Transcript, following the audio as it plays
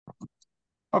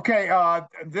Okay,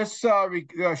 this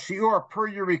shiur, per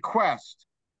your request,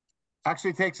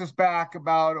 actually takes us back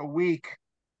about a week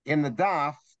in the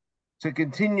daf to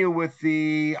continue with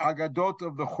the Aggadot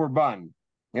of the Churban.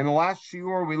 In the last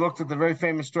shiur, we looked at the very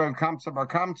famous story of Kamsa bar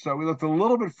Kamsa. We looked a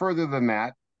little bit further than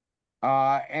that,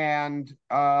 and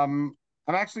I'm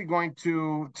actually going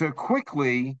to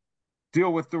quickly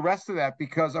deal with the rest of that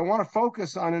because I want to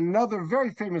focus on another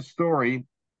very famous story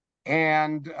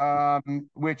and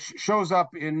which shows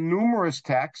up in numerous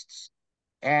texts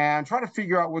and try to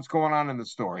figure out what's going on in the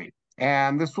story.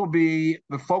 And this will be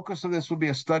the focus of this will be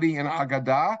a study in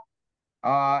Aggadah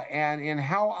and in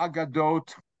how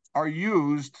Aggadot are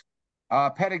used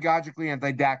pedagogically and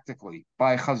didactically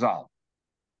by Chazal.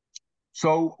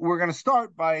 So we're going to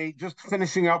start by just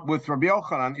finishing up with Rabbi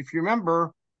Yochanan. If you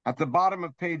remember, at the bottom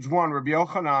of page 1, Rabbi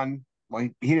Yochanan, well,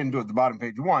 he didn't do it at the bottom of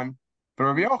page 1, but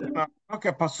Rabbi Yochanan took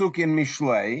a pasuk in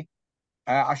Mishlei.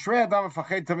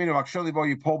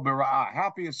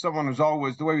 Happy is someone who's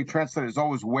always, the way we translate it, is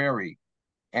always wary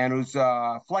and who's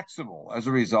flexible as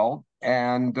a result.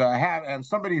 And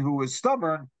somebody who is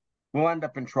stubborn will end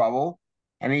up in trouble.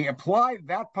 And he applied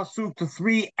that pasuk to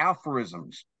 3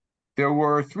 aphorisms. There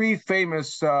were 3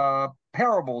 famous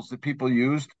parables that people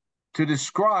used to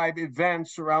describe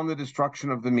events around the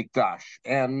destruction of the Mikdash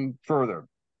and further.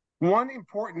 One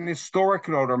important historic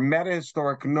note or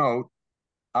meta-historic note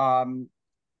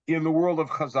in the world of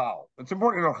Chazal. It's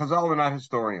important to know Chazal are not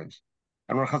historians.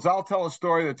 And when Chazal tell a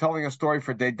story, they're telling a story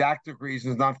for didactic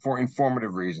reasons, not for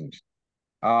informative reasons.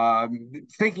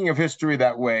 Thinking of history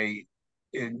that way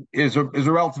is a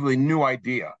relatively new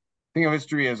idea. Thinking of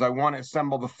history as I want to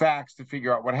assemble the facts to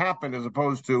figure out what happened, as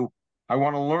opposed to I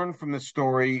want to learn from this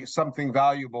story something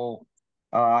valuable.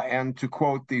 And to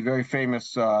quote the very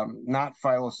famous, not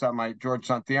Philo-Semite, George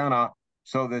Santayana,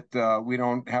 so that we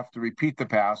don't have to repeat the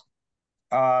past.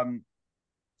 And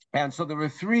so there were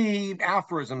 3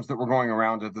 aphorisms that were going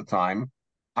around at the time.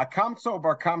 Akamsa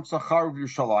bar Kamsa charuv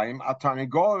Yerushalayim,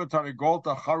 Atarnigol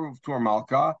v'Tarnigolta charuv Tur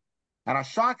Malka, and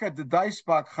Ashaka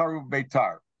dedaispak charuv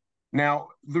Beitar. Now,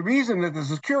 the reason that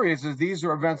this is curious is these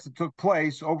are events that took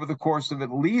place over the course of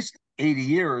at least 80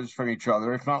 years from each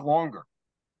other, if not longer.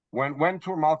 When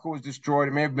Tur Malka was destroyed,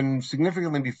 it may have been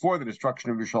significantly before the destruction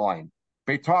of Yerushalayim.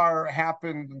 Beitar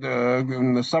happened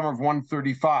in the summer of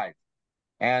 135,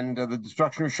 and the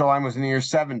destruction of Yerushalayim was in the year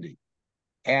 70.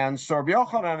 And so Rabbi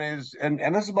Yochanan is, and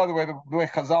this is, by the way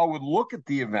Chazal would look at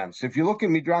the events. If you look at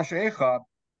Midrash Eicha,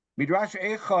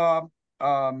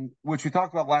 which we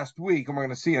talked about last week, and we're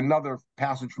going to see another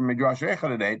passage from Midrash Eicha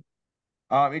today.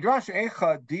 Midrash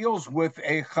Eicha deals with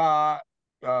Eicha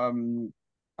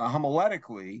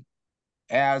homiletically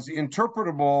as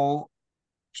interpretable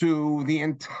to the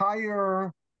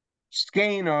entire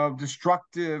skein of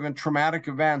destructive and traumatic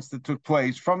events that took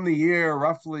place from the year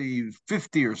roughly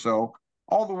 50 or so,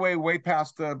 all the way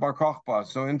past Bar Kokhba,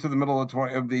 so into the middle of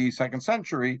the 2nd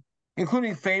century,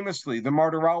 including famously the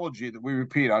martyrology that we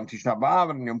repeat on Tisha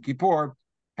B'Av and Yom Kippur,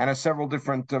 and has several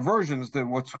different versions,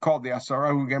 what's called the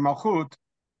Asara Hugei Malchut,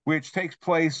 which takes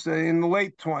place in the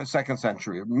late 2nd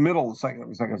century, middle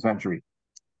 2nd century.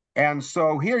 And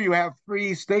so here you have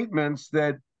 3 statements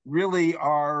that really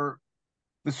are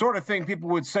the sort of thing people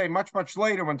would say much, much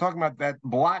later when talking about that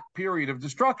black period of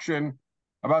destruction,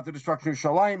 about the destruction of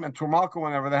Shalim and Tur Malka,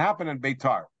 whenever that happened, in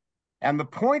Beitar. And the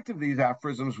point of these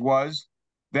aphorisms was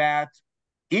that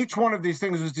each one of these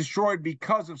things was destroyed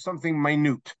because of something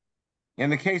minute. In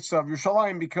the case of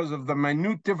Yerushalayim, because of the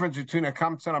minute difference between a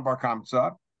Kamsa and a Bar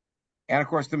Kamsa. And of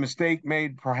course, the mistake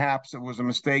made, perhaps it was a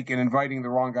mistake in inviting the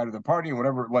wrong guy to the party, and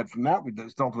whatever it led from that, we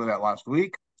dealt with that last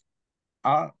week.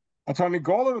 And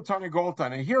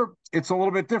here it's a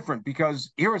little bit different,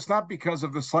 because here it's not because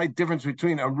of the slight difference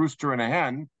between a rooster and a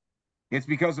hen. It's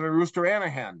because of a rooster and a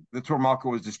hen that Tur Malka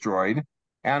was destroyed.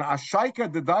 And Ashaika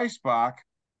dedaispak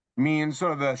means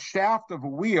sort of the shaft of a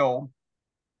wheel.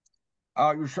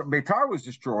 Beitar was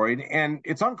destroyed, and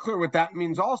it's unclear what that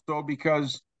means also,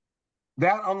 because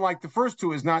that, unlike the first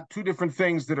 2, is not 2 different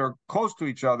things that are close to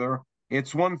each other.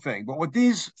 It's one thing. But what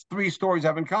these 3 stories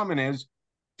have in common is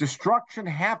destruction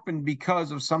happened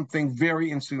because of something very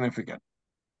insignificant,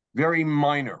 very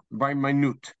minor, very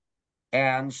minute.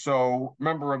 And so,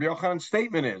 remember, Rabbi Yochanan's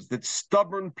statement is that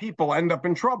stubborn people end up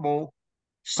in trouble.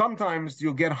 Sometimes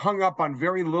you'll get hung up on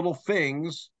very little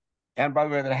things. And by the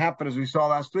way, that happened, as we saw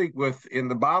last week, in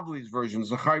the Bavli's version,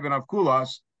 Zachai ben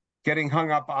Avkulas, getting hung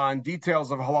up on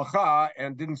details of halacha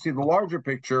and didn't see the larger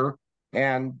picture.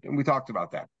 And we talked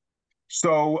about that.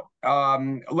 So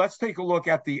let's take a look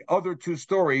at the other 2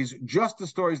 stories, just the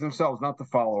stories themselves, not the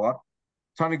follow-up.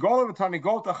 Tanigola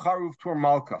v'tanigolta charuv Tur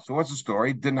Malka. So what's the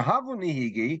story? Dinhavu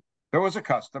nihigi there was a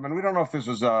custom, and we don't know if this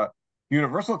was a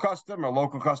universal custom or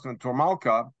local custom in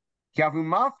Turmalka.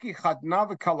 When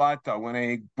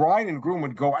a bride and groom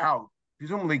would go out,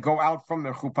 presumably go out from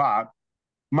their chuppah,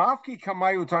 Mafki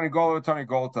kamayu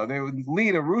tanigolta. They would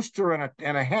lead a rooster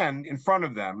and a hen in front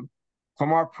of them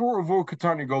from our puravu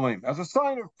katanigolim as a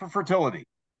sign of fertility.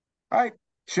 Right?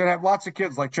 Should have lots of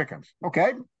kids like chickens.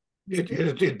 Okay.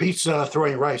 It beats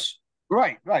throwing rice.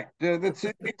 Right. It's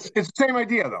the same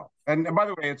idea though. And by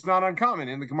the way, it's not uncommon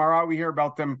in the Gemara. We hear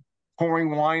about them pouring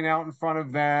wine out in front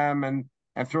of them and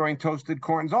throwing toasted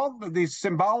corns. All of these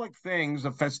symbolic things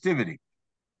of festivity.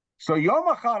 So Yom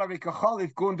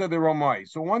Romai.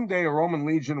 So one day a Roman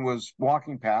legion was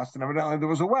walking past, and evidently there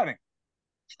was a wedding.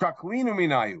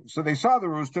 So they saw the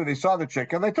rooster, they saw the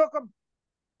chicken, they took them.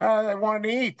 They wanted to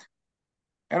eat.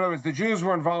 In other words, the Jews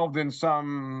were involved in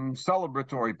some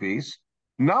celebratory piece.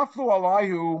 Naflu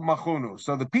alayhu machunu.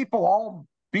 So the people all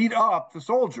beat up the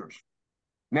soldiers.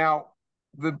 Now,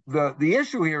 the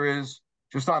issue here is,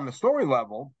 just on the story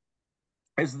level,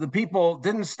 is the people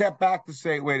didn't step back to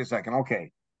say, wait a second,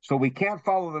 okay, so we can't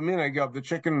follow the minhag of the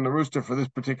chicken and the rooster for this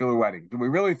particular wedding. Do we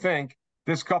really think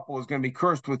this couple is going to be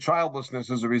cursed with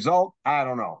childlessness as a result? I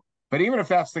don't know. But even if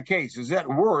that's the case, is that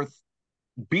worth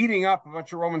beating up a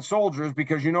bunch of Roman soldiers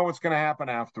because you know what's going to happen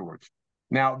afterwards?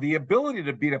 Now, the ability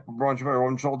to beat up a bunch of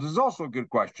Roman soldiers is also a good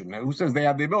question. Now, who says they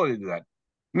have the ability to do that?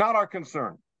 Not our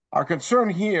concern. Our concern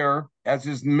here, as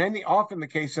is often the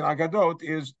case in Aggadot,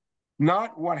 is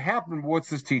not what happened, but what's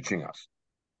this teaching us?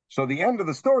 So the end of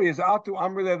the story is Atu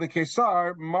Amrile the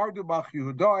Kesar, Mardu Bach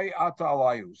Yehudai, Ata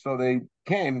Alayu. So the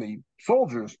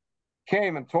soldiers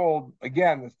came and told,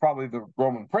 again, it's probably the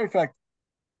Roman prefect,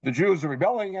 the Jews are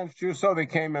rebelling against you, so they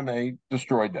came and they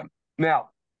destroyed them. Now,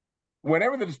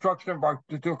 whenever the destruction of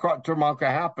Turmalka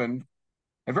happened,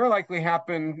 it very likely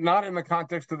happened not in the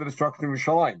context of the destruction of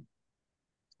Yerushalayim,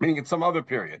 meaning at some other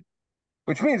period,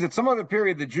 which means at some other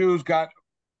period the Jews got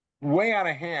way out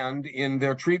of hand in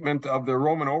their treatment of their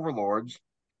Roman overlords,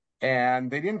 and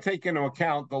they didn't take into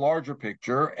account the larger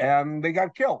picture, and they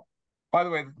got killed. By the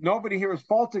way, nobody here is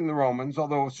faulting the Romans,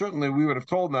 although certainly we would have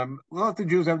told them, let the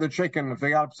Jews have their chicken. If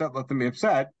they got upset, let them be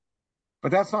upset.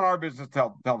 But that's not our business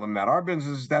to tell them that. Our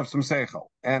business is to have some seichel.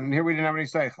 And here we didn't have any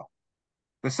seichel.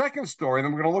 The second story, and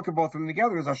then we're going to look at both of them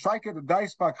together, is Ashaika the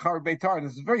Daisbach Char Beitar.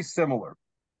 This is very similar.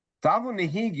 Tavu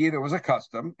Nehigi, there was a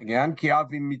custom, again,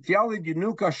 Kiavi Mitiali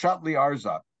Dinuka Shatli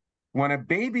Arza. When a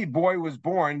baby boy was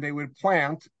born, they would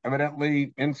plant,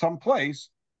 evidently in some place,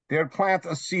 they would plant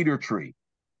a cedar tree.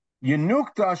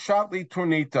 Yenukta Shatli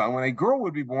Turnita. When a girl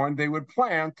would be born, they would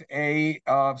plant a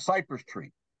cypress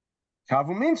tree.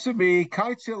 Tavu Minsubi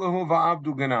Kaitzilahu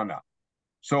Va'abdu Ganana.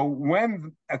 So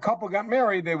when a couple got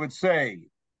married, they would say,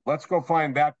 let's go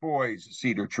find that boy's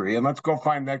cedar tree, and let's go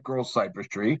find that girl's cypress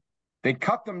tree. They'd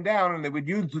cut them down, and they would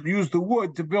use the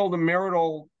wood to build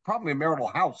probably a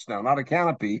marital house now, not a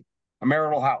canopy, a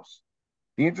marital house.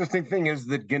 The interesting thing is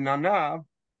that Genana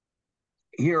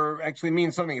here actually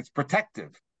means something. It's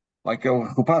protective, like a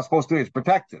chuppah is supposed to be. It's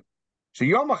protective. So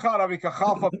Yom Echad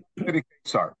Avikachalfa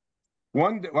Kesar.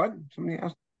 What? Somebody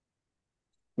asked.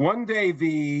 One day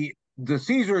the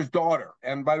Caesar's daughter,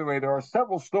 and by the way, there are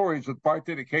several stories with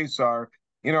Partei de Kesar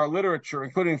in our literature,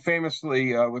 including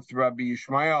famously with Rabbi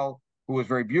Yishmael, who was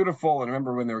very beautiful. And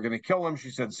remember when they were going to kill him,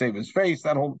 she said, save his face,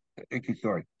 that whole icky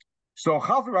story. So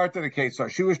Chalfa de Kesar,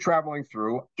 she was traveling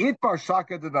through, Itbar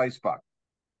Shaka de Daisbach.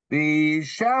 The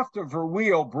shaft of her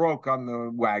wheel broke on the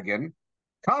wagon.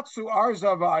 Katsu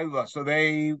Arza Va'ila. So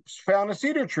they found a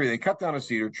cedar tree. They cut down a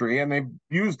cedar tree and they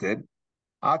used it.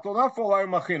 So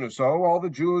all the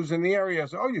Jews in the area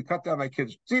said, oh, you cut down that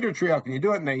kid's cedar tree. How can you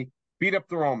do it? And they beat up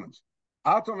the Romans.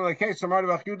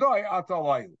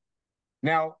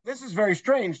 Now, this is very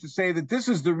strange to say that this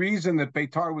is the reason that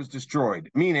Beitar was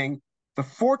destroyed, meaning the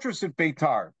fortress at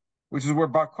Beitar, which is where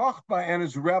Bar Kokhba and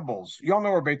his rebels, you all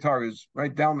know where Beitar is,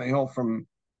 right down the hill from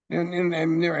near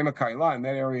Emakayla, in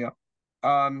that area,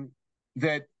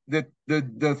 that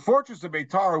the fortress of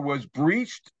Beitar was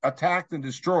breached, attacked, and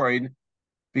destroyed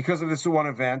because of this one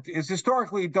event, is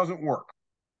historically it doesn't work.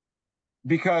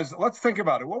 Because let's think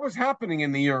about it. What was happening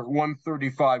in the year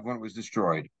 135 when it was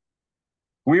destroyed?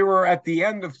 We were at the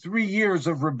end of 3 years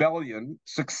of rebellion,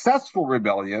 successful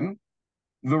rebellion.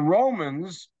 The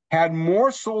Romans had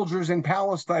more soldiers in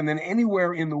Palestine than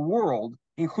anywhere in the world,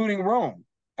 including Rome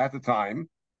at the time.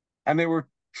 And they were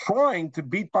trying to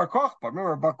beat Bar Kokhba.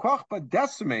 Remember, Bar Kokhba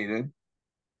decimated,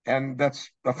 and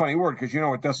that's a funny word because you know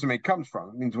what decimate comes from.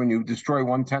 It means when you destroy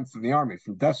 1/10 of the army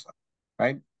from Dessa,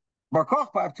 right? Bar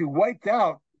Kokhba actually wiped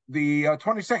out the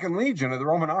 22nd Legion of the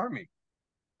Roman army.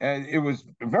 And it was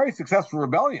a very successful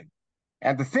rebellion.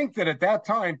 And to think that at that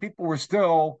time people were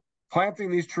still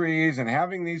planting these trees and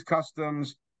having these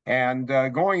customs and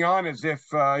going on as if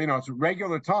it's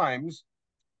regular times,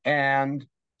 and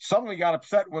suddenly got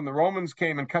upset when the Romans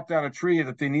came and cut down a tree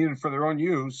that they needed for their own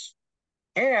use,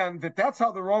 and that's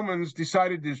how the Romans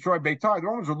decided to destroy Beitar. The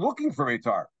Romans were looking for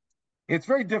Beitar. It's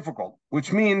very difficult,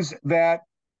 which means that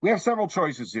we have several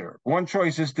choices here. One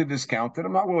choice is to discount it.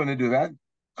 I'm not willing to do that.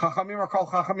 Chachamim are called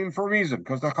Chachamim for a reason,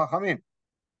 because they're Chachamim.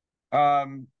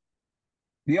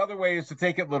 The other way is to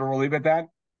take it literally, but that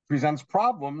presents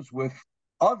problems with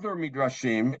other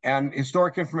midrashim and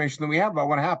historic information that we have about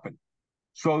what happened.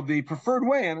 So the preferred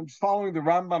way, and I'm just following the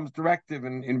Rambam's directive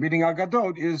in reading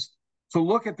Aggadot, is to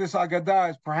look at this Aggadah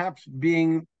as perhaps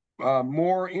being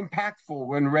more impactful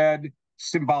when read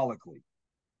symbolically.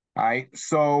 All right.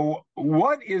 So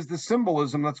what is the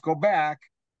symbolism? Let's go back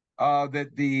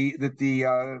that the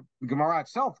Gemara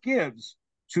itself gives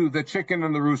to the chicken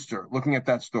and the rooster. Looking at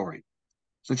that story,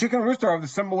 so chicken and rooster have the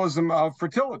symbolism of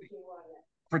fertility.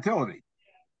 Fertility.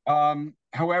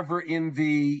 However, in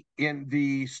the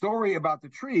story about the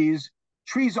trees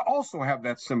also have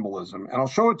that symbolism, and I'll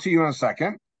show it to you in a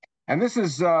second. And this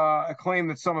is a claim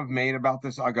that some have made about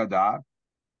this Aggadah.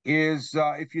 Is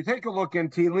if you take a look in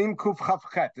Tilim Kuf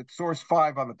Chavchet, it's source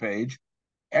 5 on the page.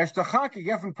 It's a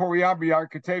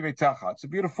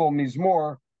beautiful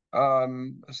mizmor.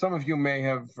 Some of you may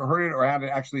have heard it or had it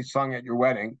actually sung at your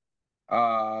wedding.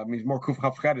 Mizmor Kuf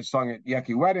Chavchet is sung at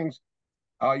Yeki weddings.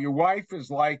 Your wife is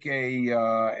like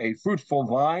a fruitful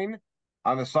vine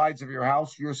on the sides of your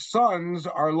house. Your sons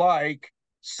are like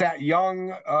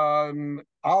young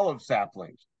olive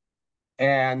saplings.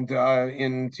 And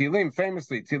in Tilim,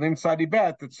 famously, Tilim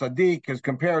Sadibet, that Sadiq is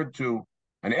compared to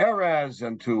an Erez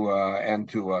and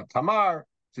to Tamar,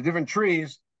 to different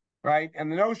trees, right?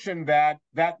 And the notion that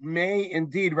may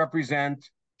indeed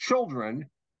represent children,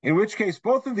 in which case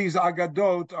both of these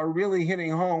Aggadot are really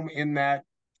hitting home in that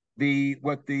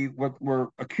what we're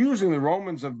accusing the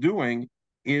Romans of doing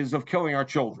is of killing our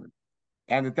children,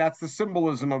 and that's the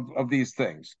symbolism of these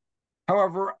things.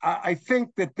 However, I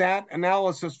think that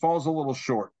analysis falls a little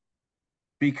short,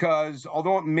 because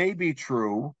although it may be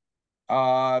true,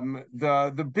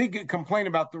 the big complaint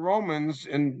about the Romans,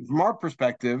 and from our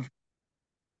perspective,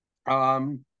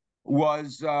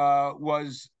 was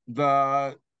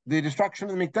the destruction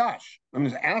of the Mikdash. I mean,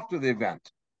 it was after the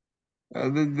event.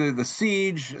 The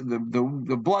siege, the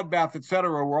bloodbath,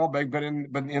 etc., were all big, but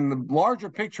in the larger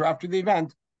picture after the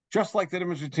event, just like the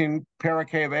difference between Perek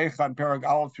Hey of Eicha and Perek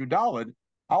Aleph through Daled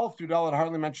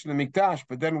hardly mentioned the Mikdash,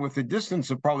 but then with the distance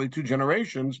of probably 2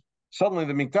 generations, suddenly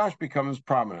the Mikdash becomes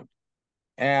prominent,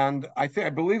 and I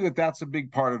believe that that's a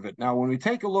big part of it. Now, when we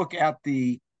take a look at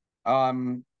the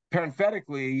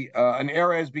parenthetically, an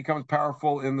Erez becomes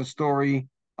powerful in the story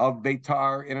of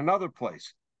Beitar in another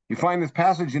place. You find this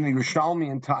passage in the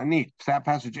Yerushalmi and Ta'anit,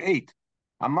 passage 8.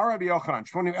 Amar Rabbi Yochanan,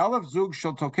 80,000 zug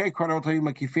shel tokei kranot hayu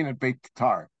makifin at Beit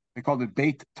Tar. They called it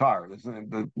Beit Tar. This is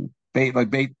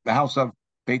the house of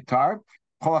Beit Tar.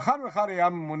 Now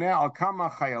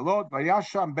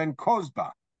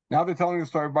they're telling the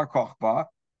story of Bar Kochba,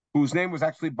 whose name was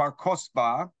actually Bar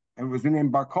Kosba, and it was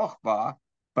renamed Bar Kochba,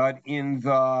 but in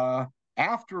the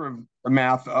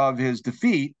aftermath of his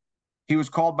defeat, he was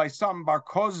called by some Bar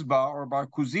Kozba or Bar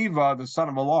Kuziva, the son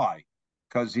of a lie,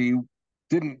 because he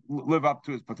didn't live up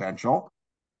to his potential.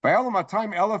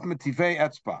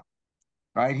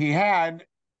 Right? He had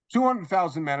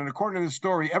 200,000 men, and according to the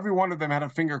story, every one of them had a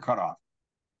finger cut off.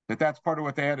 That's part of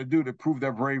what they had to do to prove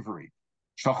their bravery.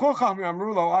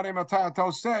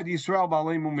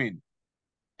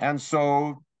 And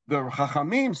so the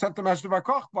Chachamim sent the message to Bar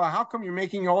Kochba, how come you're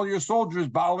making all your soldiers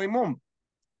Ba'alei Mum?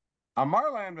 So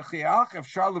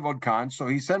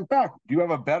he sent back, do you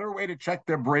have a better way to check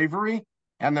their bravery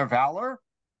and their valor?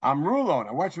 Amrulo.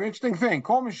 Now, what's the interesting thing?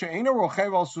 Do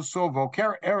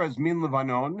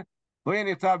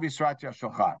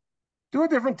a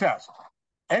different test.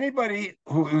 Anybody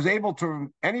who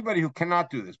cannot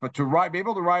do this, but be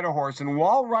able to ride a horse, and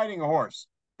while riding a horse,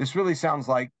 this really sounds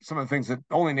like some of the things that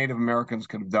only Native Americans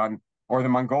could have done, or the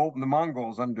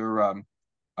Mongols under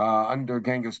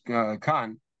Genghis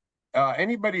Khan.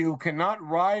 Anybody who cannot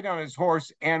ride on his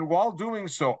horse and while doing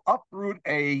so uproot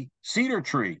a cedar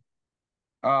tree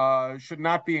should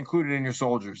not be included in your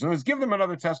soldiers. And let's give them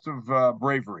another test of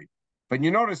bravery. But you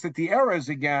notice that the Erez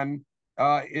again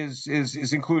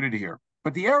is included here.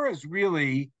 But the Erez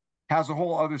really has a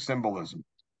whole other symbolism.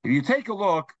 If you take a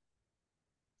look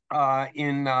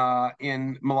in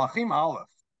Malachim Aleph,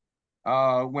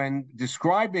 when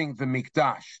describing the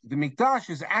Mikdash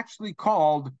is actually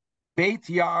called Beit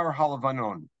Yar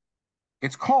Halavanon.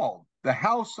 It's called, the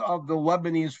house of the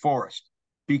Lebanese forest,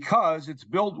 because it's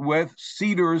built with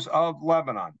cedars of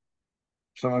Lebanon.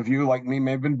 Some of you, like me,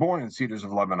 may have been born in cedars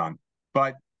of Lebanon,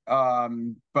 but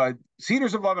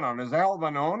cedars of Lebanon, as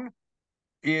known,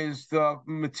 is the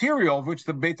material of which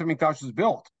the Beit HaMikdash is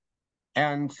built.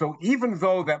 And so even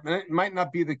though that might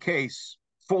not be the case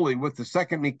fully with the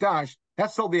second Mikdash,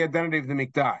 that's still the identity of the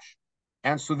Mikdash.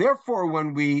 And so therefore,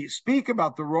 when we speak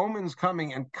about the Romans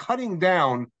coming and cutting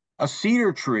down a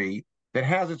cedar tree that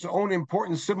has its own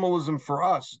important symbolism for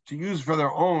us to use for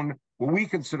their own, what we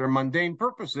consider mundane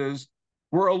purposes,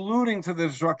 we're alluding to the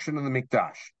destruction of the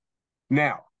Mikdash.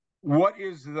 Now, what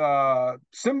is the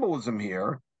symbolism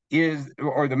here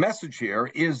or the message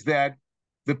here is that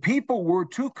the people were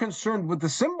too concerned with the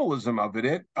symbolism of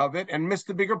it and missed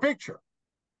the bigger picture.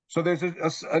 So there's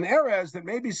an erez that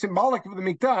may be symbolic of the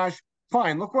Mikdash.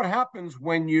 Fine, look what happens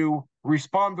when you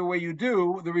respond the way you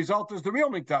do. The result is the real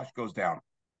Mikdash goes down.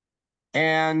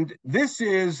 And this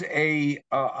is a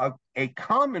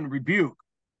common rebuke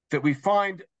that we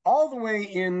find all the way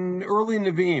in early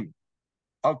Nevi'im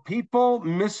of people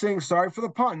missing, sorry for the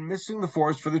pun, missing the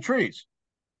forest for the trees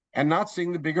and not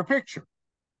seeing the bigger picture.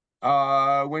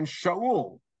 When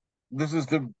Shaul, this is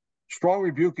the strong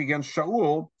rebuke against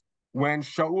Shaul, when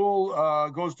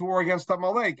Shaul goes to war against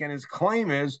Amalek, and his claim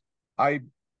is,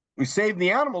 we saved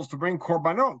the animals to bring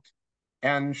korbanot.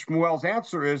 And Shmuel's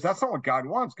answer is, that's not what God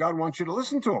wants. God wants you to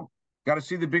listen to him. Got to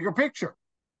see the bigger picture.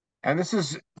 And this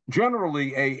is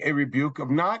generally a rebuke of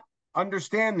not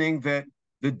understanding that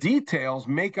the details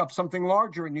make up something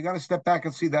larger, and you got to step back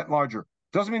and see that larger.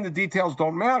 Doesn't mean the details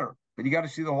don't matter, but you got to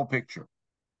see the whole picture.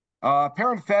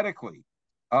 Parenthetically,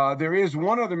 there is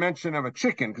one other mention of a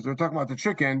chicken, because we're talking about the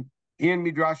chicken in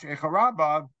Midrash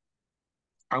Echarabah,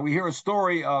 and we hear a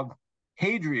story of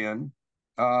Hadrian,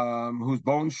 whose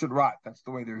bones should rot. That's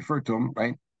the way they refer to him,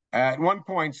 right? At one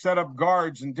point, set up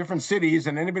guards in different cities,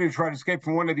 and anybody who tried to escape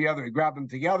from one to the other, he grabbed them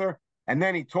together, and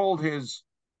then he told his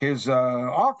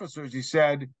officers, he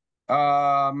said,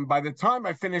 by the time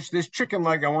I finish this chicken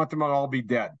leg, I want them to all be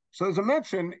dead. So there's a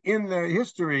mention in the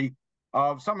history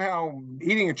of somehow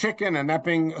eating a chicken and that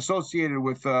being associated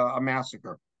with a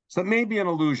massacre. So it may be an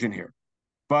allusion here.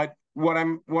 But what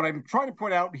I'm trying to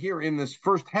point out here in this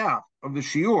first half of the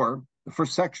shiur, the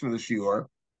first section of the shiur,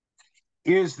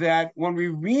 is that when we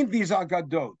read these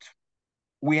Aggadot,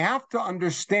 we have to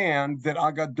understand that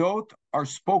Aggadot are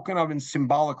spoken of in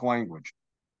symbolic language.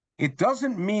 It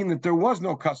doesn't mean that there was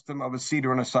no custom of a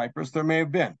cedar and a cypress. There may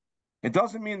have been. It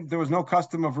doesn't mean that there was no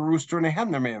custom of a rooster and a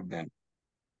hen. There may have been.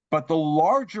 But the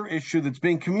larger issue that's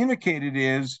being communicated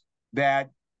is that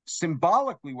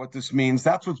symbolically what this means,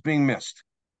 that's what's being missed.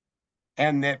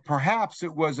 And that perhaps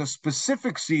it was a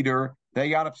specific cedar they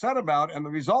got upset about, and the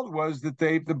result was that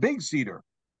the big cedar,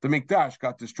 the Mikdash,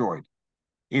 got destroyed.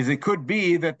 It could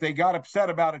be that they got upset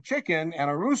about a chicken and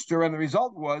a rooster, and the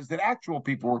result was that actual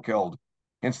people were killed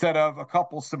instead of a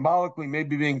couple symbolically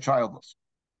maybe being childless.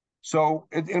 So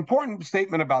an important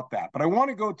statement about that. But I want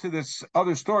to go to this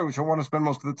other story, which I want to spend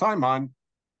most of the time on,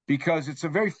 because it's a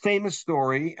very famous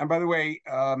story. And by the way,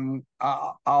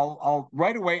 I'll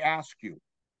right away ask you,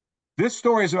 this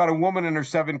story is about a woman and her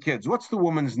 7 kids. What's the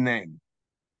woman's name?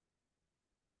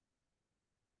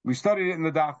 We studied it in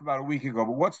the daf about a week ago,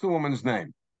 but what's the woman's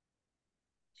name?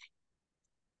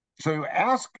 So you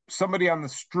ask somebody on the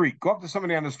street, go up to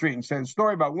somebody on the street and say the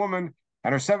story about a woman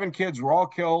and her 7 kids were all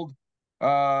killed.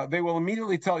 They will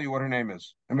immediately tell you what her name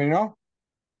is. Anybody know?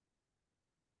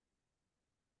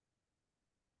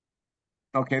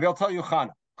 Okay, they'll tell you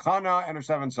Chana and her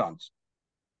 7 sons.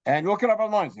 And look it up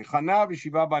online. Chana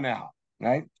v'shiva baneha,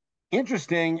 right?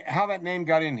 Interesting how that name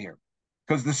got in here.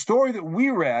 Because the story that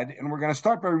we read, and we're going to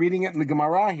start by reading it in the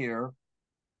Gemara here,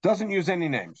 doesn't use any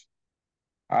names.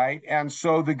 All right, and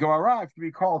so the Gemara, if you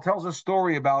recall, tells a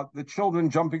story about the children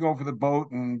jumping over the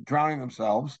boat and drowning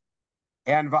themselves.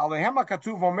 And so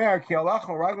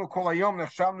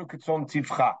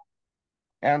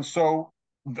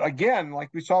again, like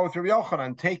we saw with Rabbi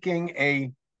Yochanan, taking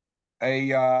a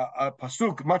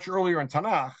pasuk much earlier in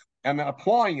Tanakh and then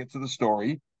applying it to the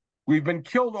story, we've been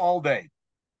killed all day.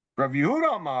 Rabbi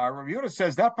Yehuda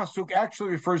says that pasuk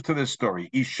actually refers to this story.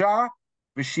 Isha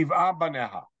v'shiv'a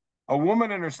baneha, a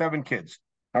woman and her 7 kids.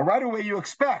 Now, right away, you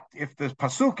expect, if the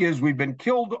pasuk is, we've been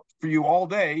killed for you all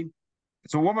day,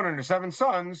 it's a woman and her 7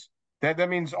 sons, that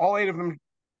means all 8 of them,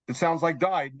 it sounds like,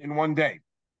 died in one day.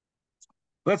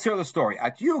 Let's hear the story.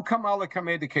 At you, Kamala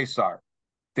Kameh de Kesar.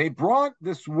 They brought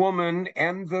this woman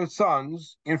and the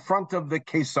sons in front of the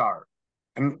Kesar.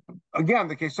 And again,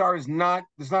 the Kesar is not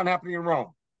happening in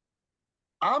Rome.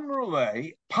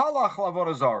 Amrule Palach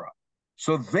Lavodazara.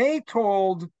 So they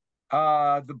told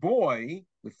the boys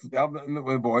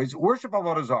worship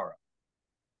Avodah Zarah,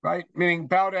 right? Meaning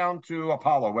bow down to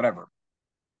Apollo, whatever.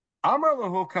 Amar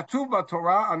lahu katuv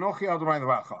Torah anochi Adonai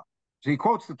levacha. So he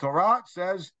quotes the Torah. It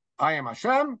says, "I am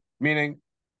Hashem," meaning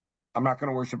I'm not going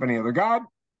to worship any other god.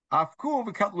 Afku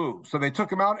v'katlu. So they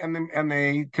took him out and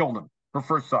they killed him, her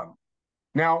first son.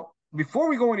 Now, before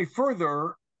we go any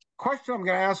further, question I'm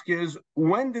going to ask is,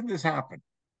 when did this happen?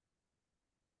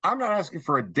 I'm not asking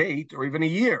for a date or even a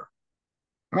year.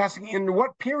 I'm asking, in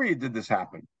what period did this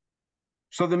happen?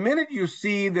 So the minute you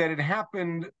see that it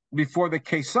happened before the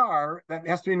Caesar, that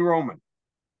has to be in Roman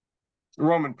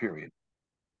period.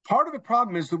 Part of the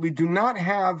problem is that we do not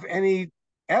have any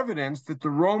evidence that the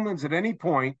Romans at any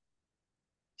point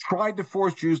tried to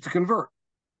force Jews to convert.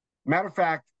 Matter of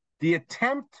fact, the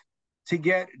attempt to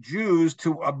get Jews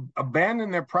to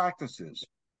abandon their practices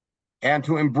and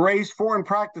to embrace foreign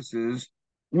practices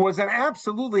was an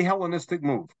absolutely Hellenistic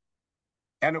move.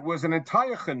 And it was an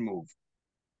Antiochian move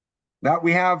that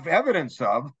we have evidence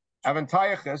of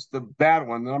Antiochus, the bad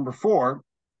one, the number 4,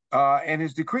 and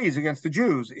his decrees against the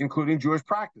Jews, including Jewish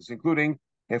practice, including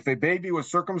if a baby was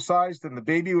circumcised and the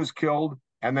baby was killed,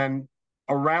 and then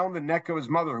around the neck of his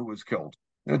mother who was killed.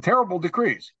 They're terrible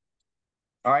decrees.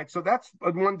 All right, so that's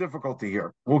one difficulty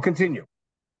here. We'll continue.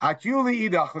 They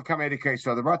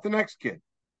brought the next kid.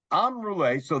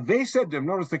 Amrule, so they said to him,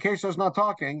 notice the Kesha is not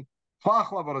talking. He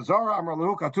quotes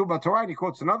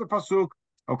another pasuk.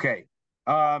 Okay.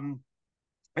 And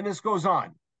this goes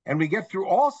on. And we get through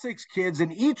all 6 kids,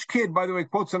 and each kid, by the way,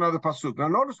 quotes another pasuk. Now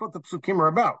notice what the pasukim are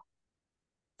about.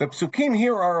 The pasukim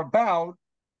here are about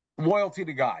loyalty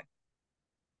to God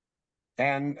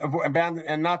and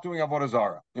not doing avodah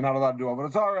zarah. You're not allowed to do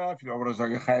avodah zarah. If you do avodah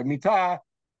zarah, you're chayav mitah.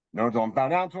 No, don't bow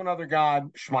down to another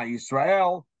god. Shema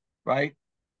Yisrael, right?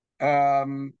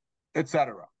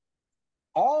 Etc.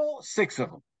 All 6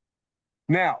 of them.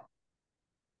 Now,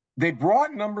 they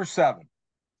brought number 7,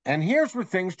 and here's where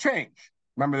things change.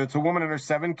 Remember, it's a woman and her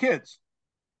 7 kids.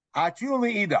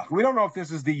 We don't know if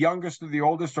this is the youngest or the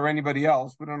oldest or anybody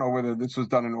else. We don't know whether this was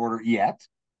done in order yet.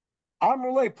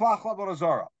 They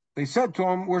said to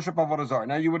him, worship Avodah Zarah.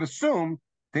 Now, you would assume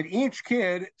that each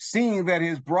kid, seeing that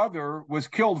his brother was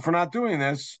killed for not doing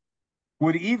this,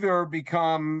 would either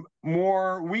become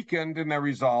more weakened in their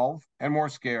resolve and more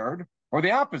scared, or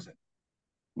the opposite.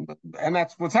 And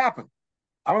that's what's happened.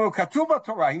 He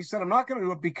said, I'm not going to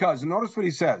do it because, and notice what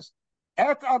he says,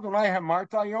 Et Adonai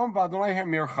Hamarta Yom v'Adonai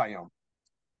Hamircha Yom,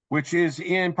 which is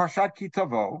in Parshat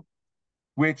Kitavo,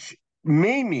 which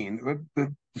may mean, there's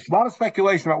a lot of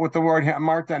speculation about what the word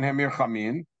Hamarta and Hamircha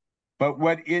mean, but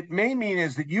what it may mean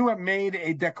is that you have made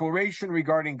a declaration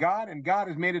regarding God, and God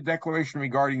has made a declaration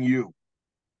regarding you.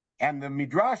 And the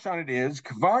midrash on it is,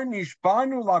 Kvar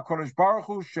nishbanu laKodesh Baruch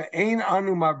Hu she'ein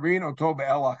anu mavrin oto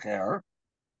be'el acher.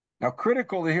 Now,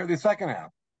 critical to hear the second half.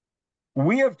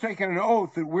 We have taken an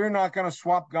oath that we're not going to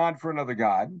swap God for another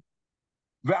God.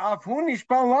 He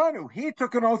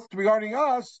took an oath regarding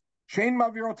us,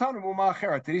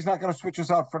 that he's not going to switch us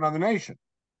out for another nation.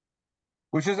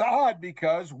 Which is odd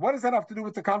because what does that have to do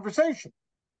with the conversation?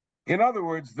 In other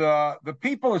words, the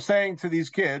people are saying to these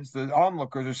kids, the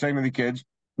onlookers are saying to the kids,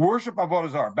 worship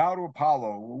Avodah Zarah, bow to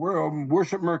Apollo,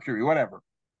 worship Mercury, whatever.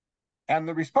 And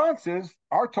the response is,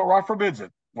 our Torah forbids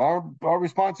it. Our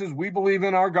response is, we believe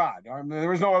in our God.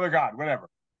 There is no other God, whatever.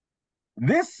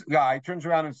 This guy turns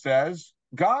around and says,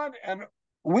 God, and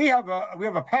we have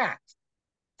a pact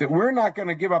that we're not going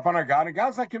to give up on our God, and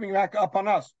God's not giving back up on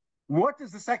us. What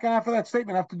does the second half of that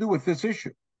statement have to do with this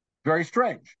issue? Very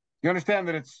strange. You understand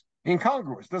that it's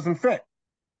incongruous, doesn't fit.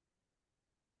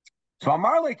 So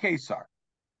Amarle Kesar.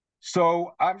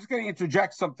 So I'm just going to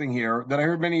interject something here that I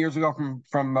heard many years ago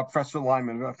from Professor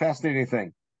Lyman, a fascinating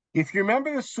thing. If you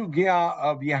remember the sugya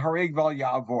of Yahareg Val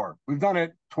Ya'avor, we've done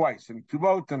it twice in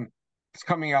Tubot, and it's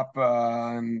coming up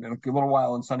in a little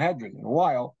while in Sanhedrin, in a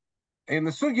while. In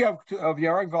the sugya of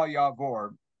Yahareg Val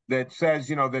Ya'avor, that says,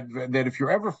 that if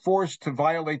you're ever forced to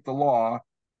violate the law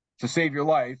to save your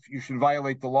life, you should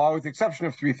violate the law with the exception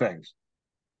of 3 things.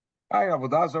 However,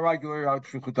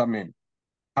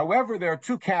 there are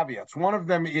 2 caveats. One of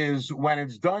them is when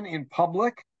it's done in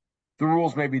public, the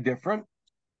rules may be different.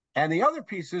 And the other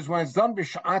piece is when it's done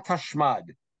b'sha'at hashmad,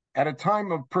 at a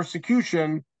time of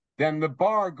persecution, then the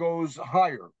bar goes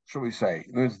higher, shall we say.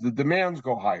 The demands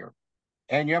go higher.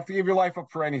 And you have to give your life up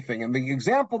for anything. And the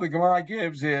example the Gemara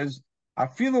gives is,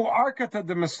 afilu arkata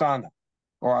de masana,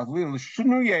 or afilu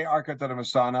shnuye arkata de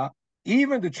masana,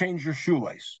 even to change your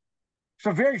shoelace. It's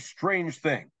a very strange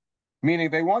thing. Meaning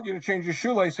they want you to change your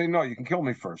shoelace, say, no, you can kill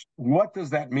me first. What does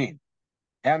that mean?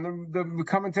 And the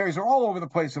commentaries are all over the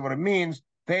place of what it means.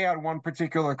 They had one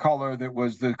particular color that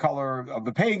was the color of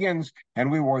the pagans,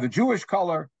 and we wore the Jewish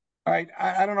color. Right?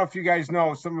 I don't know if you guys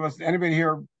know, some of us, anybody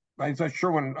here, I'm not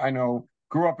sure when I know,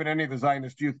 grew up in any of the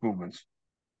Zionist youth movements.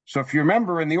 So if you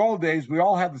remember, in the old days, we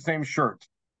all had the same shirt.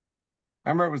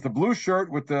 Remember, it was the blue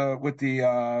shirt with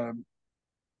the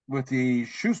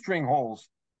shoestring holes,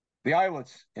 the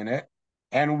eyelets in it,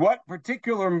 and what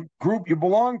particular group you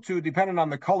belonged to depended on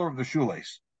the color of the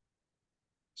shoelace.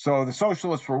 So the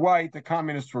socialists were white, the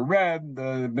communists were red,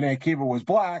 the B'nai Akiva was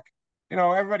black.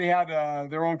 Everybody had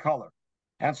their own color.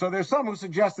 And so there's some who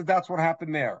suggest that that's what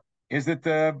happened there, is that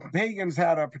the pagans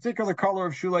had a particular color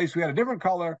of shoelace, we had a different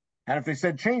color, and if they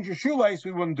said change your shoelace,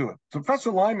 we wouldn't do it. So Professor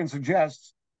Lyman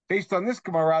suggests, based on this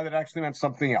Gemara, that actually meant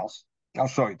something else. I'll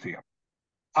show it to you.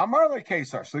 Amar le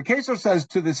Kesar. So the Kesar says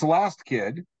to this last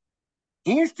kid,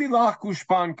 Ishtilach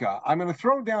gushpanka, I'm going to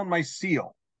throw down my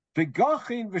seal.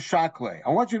 V'gachin v'shakle. I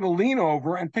want you to lean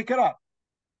over and pick it up.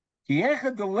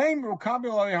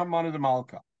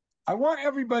 I want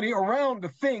everybody around to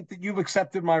think that you've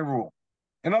accepted my rule.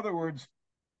 In other words,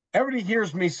 everybody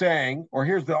hears me saying, or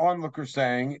hears the onlooker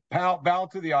saying, bow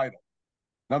to the idol.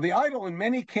 Now, the idol in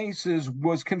many cases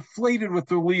was conflated with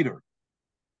the leader.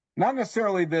 Not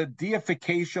necessarily the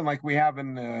deification like we have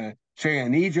in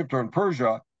Egypt or in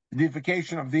Persia, the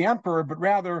deification of the emperor, but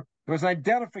rather there was an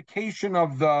identification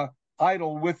of the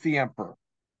idol with the emperor.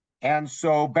 And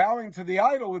so bowing to the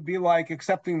idol would be like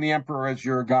accepting the emperor as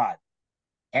your god.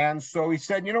 And so he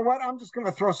said, you know what, I'm just going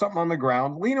to throw something on the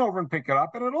ground, lean over and pick it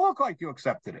up, and it'll look like you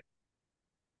accepted it.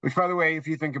 Which, by the way, if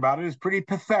you think about it, is pretty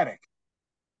pathetic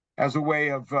as a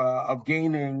way of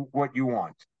gaining what you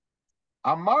want.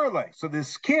 Amarle, so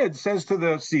this kid says to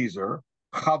the Caesar,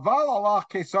 Chaval Allah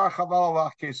Kesar, Chaval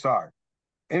Allah Kesar.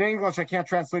 In English, I can't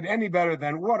translate any better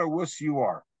than what a wuss you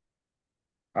are.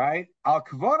 Right?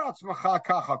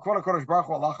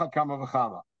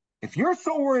 If you're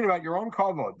so worried about your own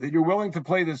kavod that you're willing to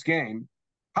play this game,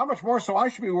 how much more so I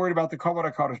should be worried about the kavod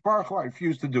HaKadosh Baruch Hu? I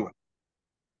refuse to do it.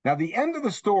 Now, the end of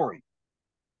the story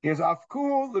is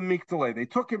Afkul the Miktale. They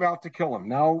took him out to kill him.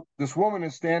 Now, this woman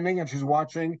is standing and she's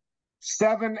watching her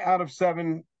seventh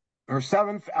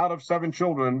out of seven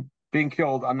children being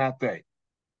killed on that day.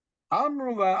 So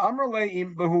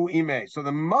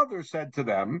the mother said to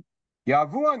them,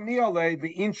 let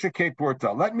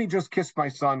me just kiss my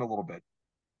son a little bit.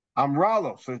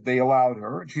 Amralo, so they allowed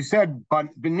her. She said,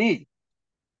 B'ni,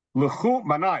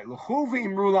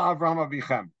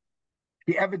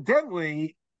 She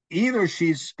evidently, either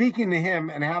she's speaking to him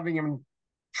and having him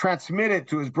transmit it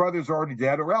to his brothers already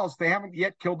dead, or else they haven't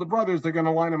yet killed the brothers. They're going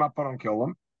to line him up and kill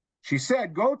them. She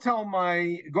said, go tell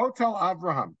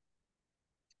Abraham,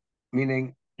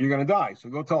 meaning you're going to die. So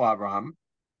go tell Abraham,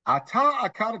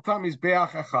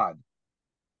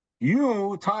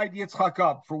 you tied Yitzchak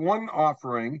up for one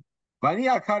offering.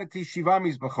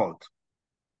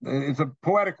 It's a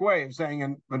poetic way of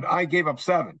saying, but I gave up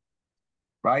 7,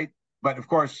 right? But of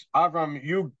course, Avram,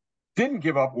 you didn't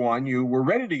give up 1. You were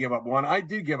ready to give up 1. I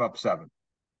did give up 7.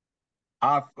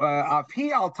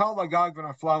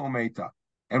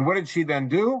 And what did she then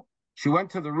do? She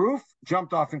went to the roof,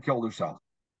 jumped off, and killed herself.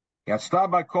 And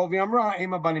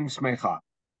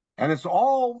it's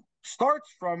all starts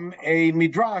from a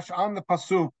midrash on the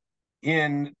pasuk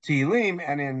in Tehillim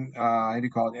and in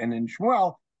and in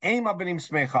Shmuel. Ema benim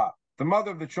smecha. The mother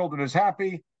of the children is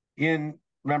happy.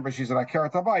 Remember, she's an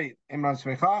akeret habayit. Ema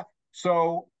smecha.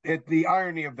 So the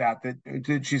irony of that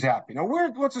she's happy. Now,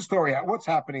 what's the story? What's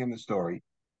happening in the story?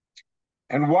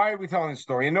 And why are we telling the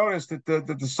story? And notice that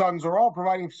the sons are all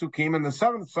providing psukim, and the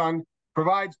 7th son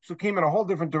provides psukim in a whole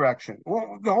different direction.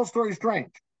 Well, the whole story is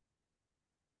strange.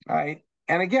 Right?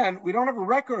 And again, we don't have a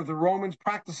record of the Romans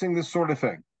practicing this sort of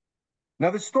thing.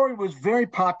 Now, this story was very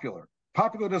popular.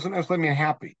 Popular doesn't necessarily mean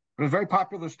happy, but it's a very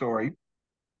popular story.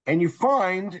 And you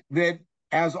find that,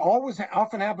 as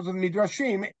often happens with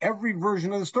Midrashim, every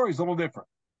version of the story is a little different.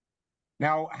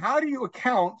 Now, how do you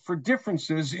account for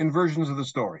differences in versions of the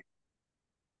story?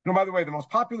 By the way, the most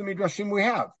popular Midrashim we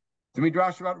have, the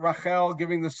Midrash about Rachel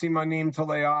giving the Simanim to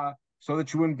Leah so that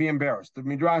she wouldn't be embarrassed. The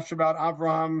Midrash about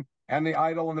Avraham and the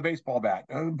idol and the baseball bat.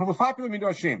 The most popular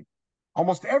Midrashim.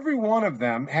 Almost every one of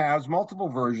them has multiple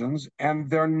versions, and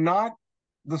they're not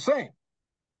the same.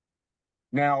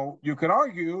 Now, you could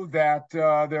argue that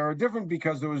they're different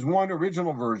because there was one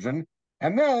original version,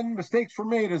 and then mistakes were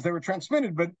made as they were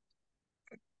transmitted, but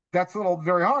that's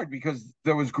very hard because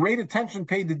there was great attention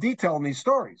paid to detail in these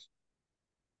stories.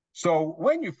 So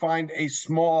when you find a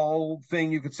small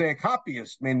thing, you could say a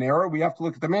copyist made an error, we have to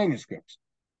look at the manuscripts.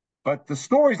 But the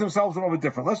stories themselves are a little bit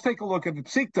different. Let's take a look at the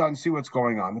Psikta and see what's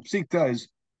going on. The Psikta is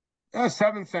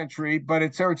 7th century, but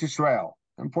it's Eretz Yisrael.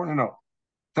 Important to note.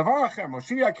 Davar acher,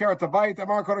 Moshivi akeret habayit,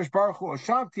 Amar Kodesh Baruch Hu,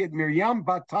 Oshavti et Miriam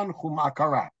bat Tanchum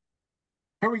akara.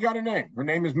 Here we got a name. Her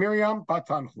name is Miriam bat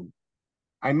Tanchum.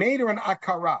 I made her an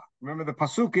akara. Remember, the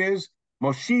pasuk is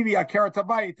Moshivi akeret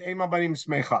habayit, ema banim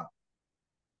smecha.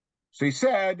 So he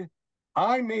said,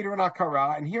 I made her an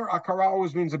akara, and here akara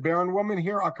always means a barren woman.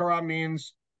 Here akara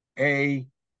means a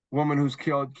woman whose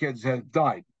kids have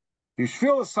died. In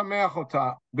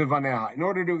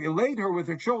order to elate her with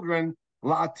her children,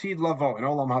 la'atid lavo, in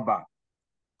olam haba.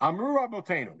 Amru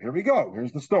rabotenu. Here we go.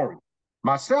 Here's the story.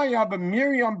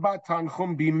 Miriam bat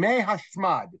Tanchum bimei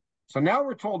hashmad. So now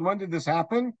we're told, when did this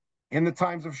happen? In the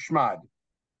times of Shmad.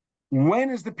 When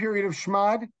is the period of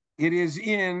Shmad? It is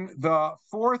in the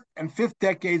 4th and 5th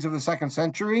decades of the 2nd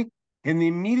century, in the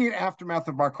immediate aftermath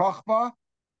of Bar Kokhba.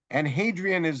 And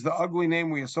Hadrian is the ugly name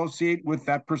we associate with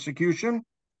that persecution.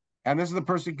 And this is the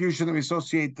persecution that we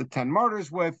associate the 10 martyrs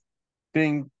with,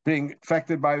 being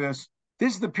affected by this.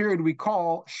 This is the period we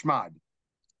call Shmad,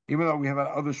 even though we have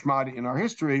other Shmad in our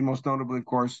history, most notably, of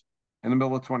course, in the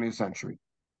middle of the 20th century.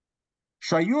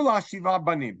 Shayula Shiva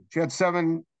Banim. She had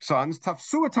 7 sons.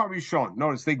 Tafsu et harishon.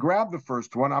 Notice they grabbed the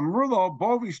first one. Amrulo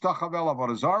bo v'ishtachavel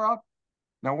avodah.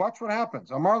 Now watch what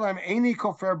happens. Amar lahem eini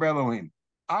kofer be'Elohim.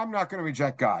 I'm not going to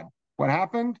reject God. What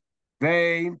happened?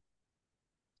 They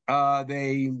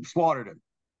slaughtered him.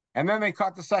 And then they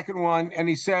caught the second one, and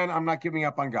he said, I'm not giving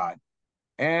up on God.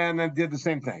 And then did the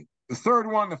same thing. The third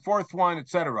one, the fourth one,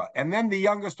 etc. And then the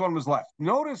youngest one was left.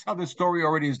 Notice how the story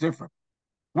already is different.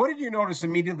 What did you notice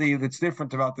immediately that's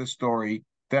different about this story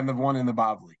than the one in the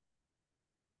Bavli?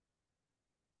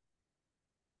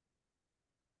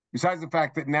 Besides the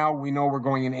fact that now we know we're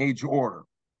going in age order,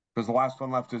 because the last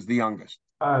one left is the youngest.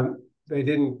 They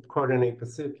didn't quote any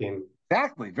pasukim.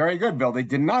 Exactly. Very good, Bill. They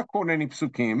did not quote any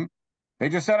psukim. They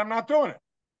just said, I'm not doing it.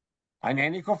 I'm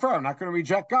not going to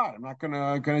reject God. I'm not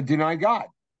going to deny God.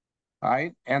 All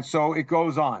right? And so it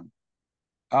goes on.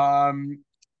 And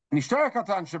by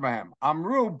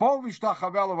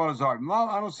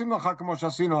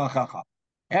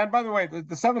the way,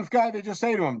 the seventh guy, they just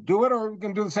say to him, do it, or we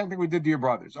can do the same thing we did to your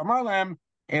brothers.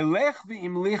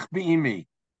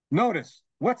 Notice,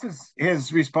 what's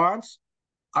his response?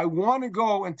 I want to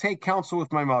go and take counsel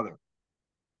with my mother.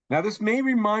 Now, this may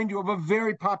remind you of a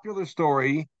very popular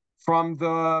story from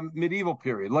the medieval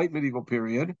period, late medieval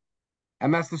period,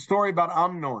 and that's the story about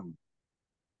Amnon.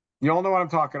 You all know what I'm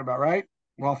talking about, right?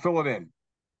 Well, I'll fill it in.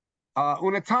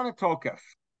 Unatana Tokef.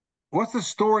 What's the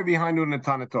story behind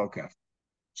Unatana Tokef?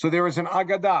 So there is an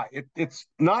Aggadot. It's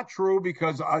not true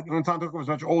because Unatana Tokef was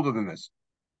much older than this.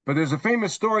 But there's a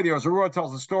famous story. There was a Ruah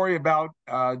tells a story about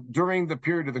during the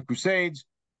period of the Crusades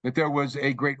that there was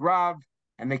a great Rav,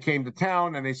 and they came to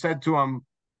town, and they said to him,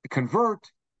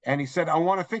 convert. And he said, I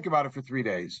want to think about it for 3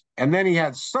 days. And then he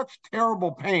had such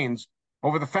terrible pains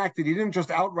over the fact that he didn't just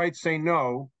outright say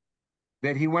no,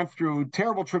 that he went through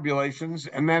terrible tribulations,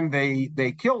 and then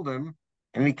they killed him,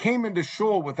 and he came into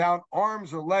shul without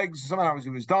arms or legs. Somehow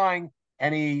he was dying,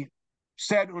 and he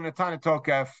said Unatana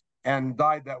Tokef and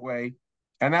died that way.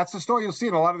 And that's the story you'll see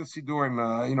in a lot of the Sidurim,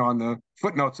 on the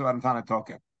footnotes about Unatana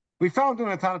Tokef. We found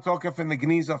Unatana Tokef in the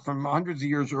Geniza from hundreds of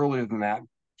years earlier than that.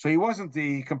 So he wasn't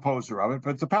the composer of it,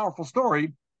 but it's a powerful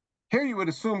story. Here you would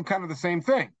assume kind of the same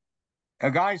thing.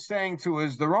 A guy saying to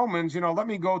the Romans, let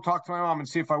me go talk to my mom and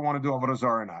see if I want to do Avodah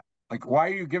Zarah or not. Like, why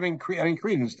are you adding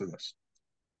credence to this?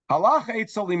 Halach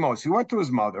Eitzel Limos. He went to his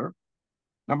mother.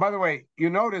 Now, by the way, you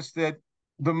notice that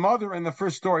the mother in the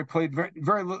first story played very,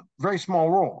 very, very small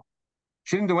role.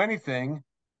 She didn't do anything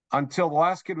until the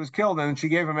last kid was killed, and then she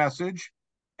gave a message,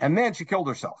 and then she killed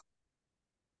herself.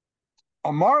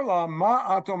 Amarla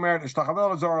ma atomer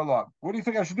ishtachavel Zarah log. What do you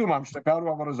think I should do, Mom? Should I bow to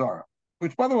Avodah Zarah?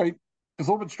 Which, by the way, is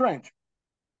a little bit strange.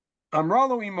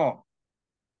 Amralo imo,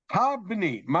 ha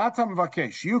b'ni matam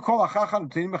vakesh. You call achacha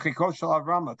n'tenim b'chikot shel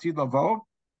Avram latid lavo.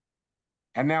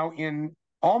 And now, in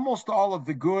almost all of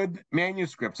the good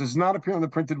manuscripts, this does not appear in the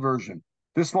printed version.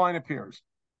 This line appears: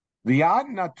 V'yad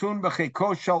natun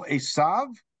b'chikot shel Esav.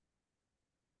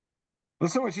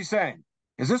 Listen to what she's saying.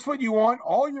 Is this what you want?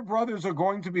 All your brothers are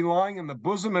going to be lying in the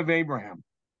bosom of Abraham.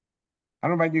 I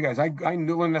don't know about you guys. I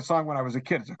learned that song when I was a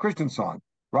kid. It's a Christian song.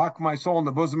 Rock my soul in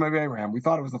the bosom of Abraham. We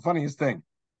thought it was the funniest thing.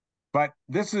 But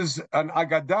this is an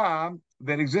Aggadah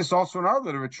that exists also in our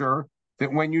literature,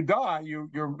 that when you die, you're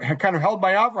kind of held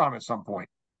by Abraham at some point.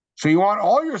 So you want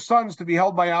all your sons to be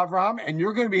held by Abraham, and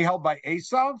you're going to be held by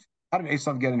Esav? How did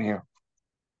Esav get in here?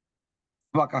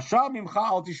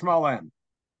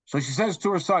 So she says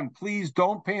to her son, please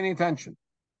don't pay any attention.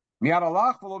 He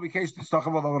refused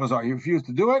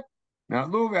to do it.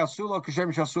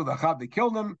 They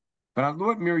killed him.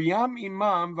 Miriam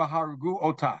imam v'hargu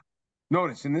ota.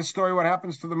 Notice in this story what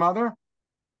happens to the mother?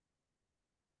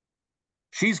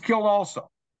 She's killed also.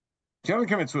 She doesn't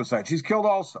commit suicide. She's killed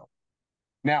also.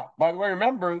 Now, by the way,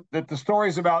 remember that the story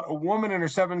is about a woman and her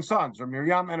 7 sons, or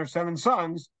Miriam and her 7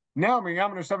 sons. Now,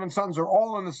 Miriam and her 7 sons are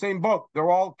all in the same boat.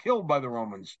 They're all killed by the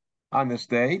Romans on this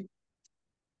day.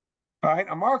 All right.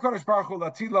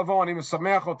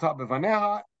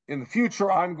 In the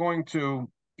future, I'm going to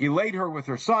elate her with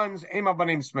her sons.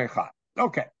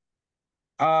 Okay.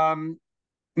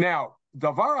 Now,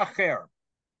 davar acher,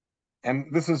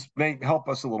 and this may help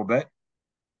us a little bit.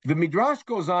 The Midrash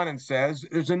goes on and says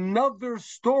there's another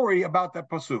story about that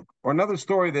pasuk, or another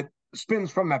story that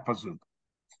spins from that pasuk.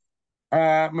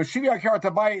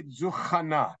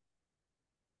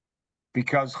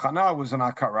 Because Chana was an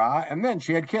Akara, and then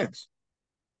she had kids.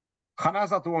 Chana's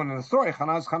not the one in the story.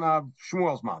 Chana's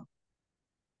Shmuel's mom.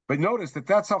 But notice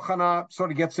that's how Chana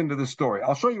sort of gets into the story.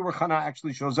 I'll show you where Chana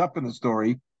actually shows up in the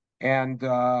story, and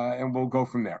we'll go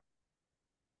from there.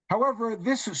 However,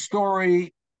 this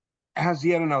story has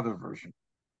yet another version,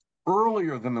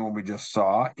 earlier than the one we just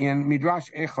saw in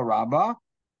Midrash Echarabah,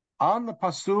 on the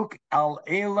pasuk Al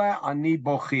Eila Ani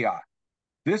Bochia.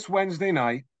 This Wednesday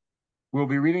night, we'll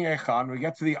be reading Echan. We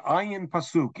get to the Ayin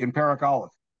pasuk in Parak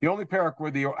Aleph, the only parak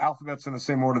where the alphabet's in the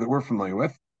same order that we're familiar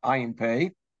with, Ayin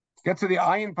Pei. Get to the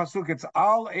Ayin pasuk. It's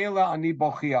Al Eila Ani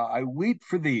Bochia. I weep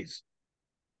for these.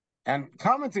 And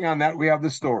commenting on that, we have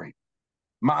this story.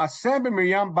 Ma'aseh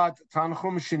b'Miriam bat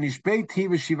Tanchum shenishbeit hi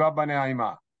v'shiva b'nei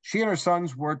Aima. She and her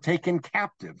sons were taken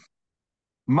captive.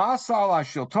 Masal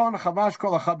ha'shilton chavash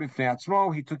kol echad b'fnei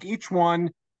atzmo. He took each one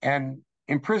and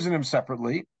imprisoned him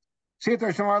separately. He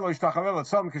tells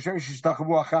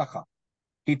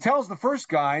the first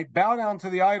guy, bow down to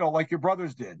the idol like your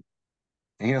brothers did.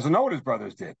 And he doesn't know what his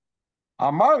brothers did. No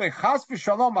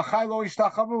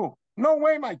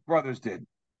way my brothers did.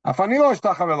 I'm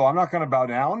not going to bow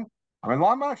down. He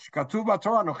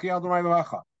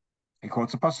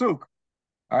quotes a pasuk.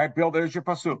 All right, Bill, there's your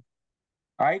pasuk.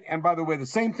 All right, and by the way, the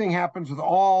same thing happens with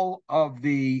all of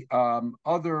the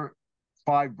other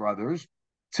 5 brothers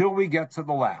till we get to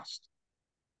the last.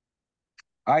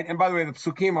 All right, and by the way, the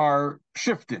psukim are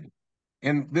shifted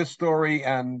in this story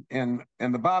and in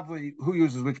the Bavli, who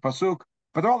uses which pasuk,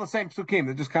 but they're all the same psukim.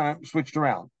 They're just kind of switched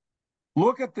around.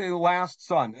 Look at the last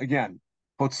son again.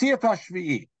 Hotziat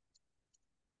HaShvi'i.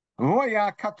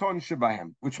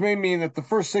 Which may mean that the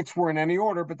first 6 were in any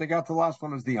order, but they got the last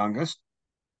one as the youngest.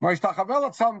 Again,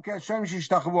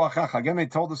 they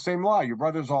told the same lie. Your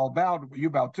brothers all bowed, you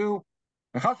bowed too.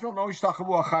 My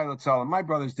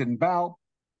brothers didn't bow.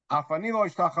 But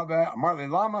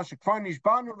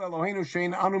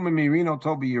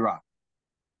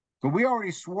we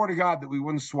already swore to God that we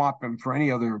wouldn't swap him for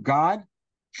any other God.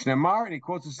 And he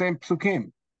quotes the same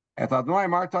psukim. And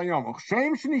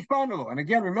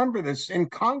again, remember this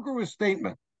incongruous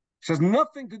statement. It has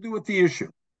nothing to do with the issue,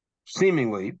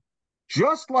 seemingly.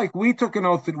 Just like we took an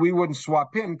oath that we wouldn't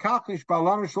swap him,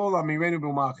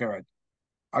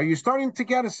 are you starting to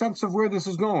get a sense of where this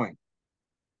is going?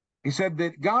 He said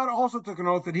that God also took an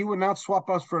oath that he would not swap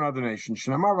us for another nation.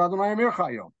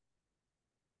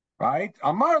 Right?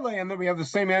 Amarle, and then we have the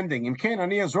same ending.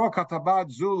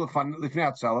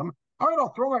 All right,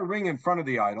 I'll throw my ring in front of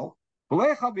the idol. People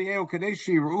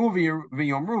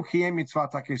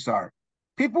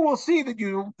will see that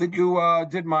you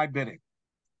did my bidding.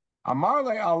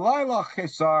 Amarle alayla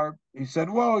Kesar. He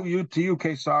said, "Well, to you,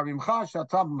 Kesar,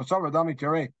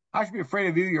 I should be afraid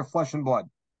of you. You're flesh and blood."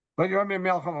 But you're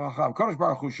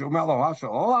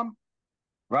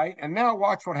right? And now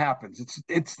watch what happens.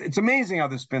 It's amazing how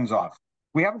this spins off.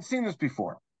 We haven't seen this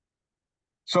before.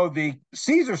 So the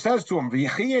Caesar says to him,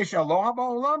 "Is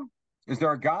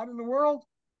there a God in the world?"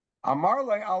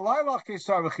 Amarle alayla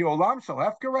Kesar v'chiolam shel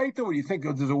hefkareita. What do you think?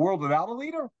 There's a world without a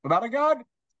leader, without a God?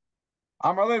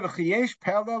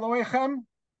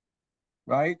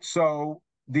 Right? So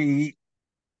the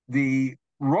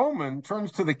Roman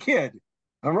turns to the kid.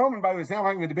 The Roman, by the way, is now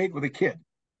having a debate with a kid.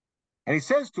 And he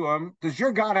says to him, does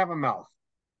your God have a mouth?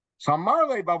 You know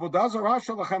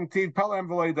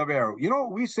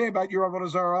what we say about your Avodah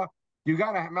Zarah? You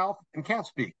got a mouth and can't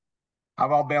speak.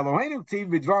 God's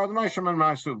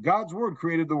word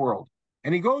created the world.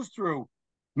 And he goes through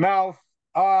mouth,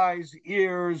 eyes,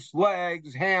 ears,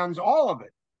 legs, hands, all of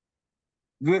it.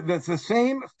 That's the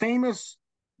same famous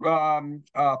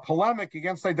polemic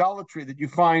against idolatry that you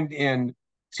find in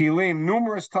Tehillim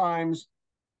numerous times,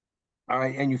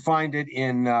 and you find it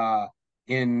in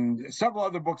several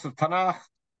other books of Tanakh.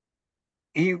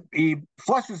 He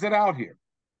fleshes it out here.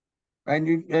 and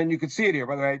you can see it here.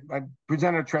 By the way, I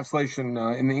presented a translation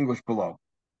in the English below,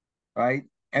 right?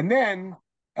 And then,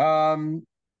 right,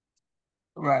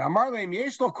 Amar leim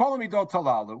yesh lo kol midot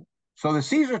halalu. So the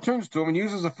Caesar turns to him and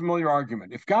uses a familiar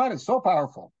argument. If God is so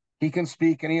powerful, he can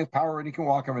speak and he has power and he can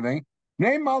walk everything.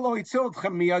 Why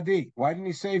didn't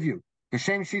he save you? You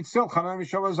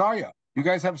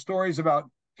guys have stories about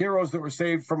heroes that were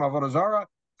saved from Avodah Zarah.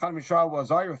 Chan Mishal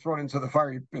was were thrown into the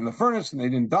fire in the furnace and they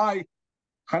didn't die.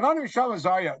 Hanan Mishal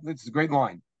Azariah, this is a great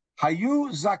line.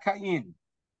 Hayu Zakain.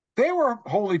 They were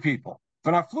holy people.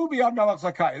 They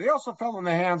also fell in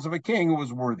the hands of a king who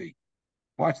was worthy.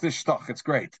 Watch this shtuch, it's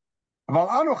great.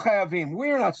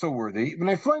 We're not so worthy. And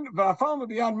we fell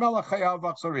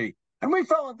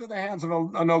into the hands of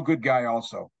a no good guy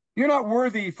also. You're not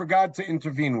worthy for God to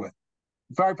intervene with.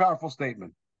 Very powerful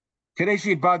statement.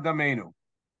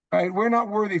 Right? We're not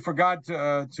worthy for God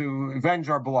to avenge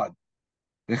our blood.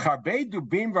 By the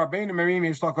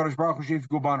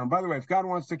way, if God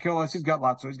wants to kill us, he's got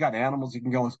lots. So he's got animals, he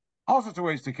can kill us. All sorts of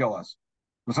ways to kill us.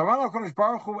 Do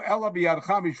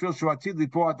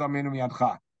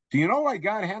you know why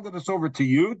God handed us over to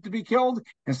you to be killed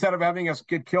instead of having us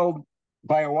get killed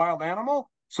by a wild animal?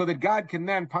 So that God can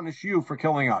then punish you for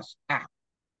killing us. Now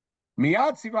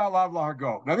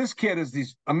this kid has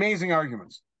these amazing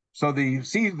arguments. So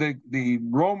the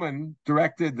Roman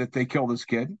directed that they kill this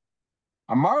kid.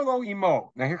 Amarlo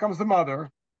imo. Now here comes the mother.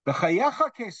 Let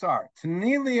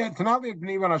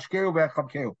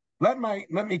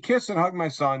me kiss and hug my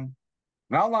son.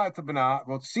 Look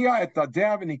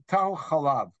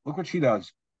what she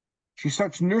does. She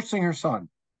starts nursing her son.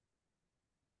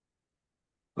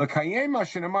 The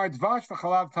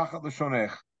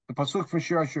pasuk from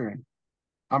Shir Hashirim.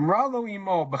 Amralo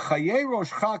imo b'chayei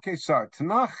roshcha kesar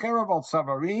tanach cherav al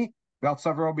savari v'al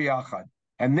savaro biyachad.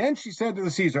 And then she said to the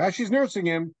Caesar, as she's nursing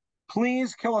him,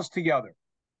 please kill us together.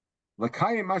 I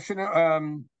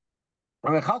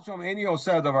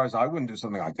wouldn't do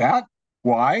something like that.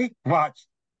 Why? Watch.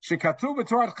 Because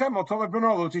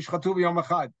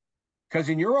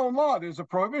in your own law, there's a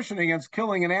prohibition against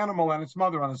killing an animal and its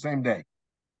mother on the same day.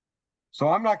 So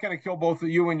I'm not going to kill both of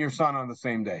you and your son on the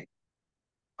same day.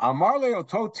 So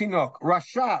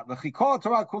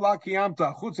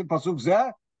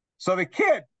the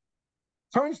kid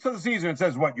turns to the Caesar and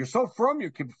says, what, you're so firm,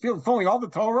 you can feel fulfilling all the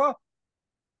Torah,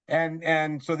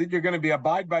 and so that you're going to be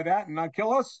abide by that and not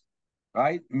kill us?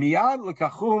 Right? Miyad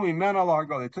l'kachu mimena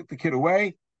largo. They took the kid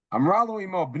away. Amralu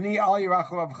imo b'ni al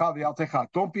yirachel avcha v'yal.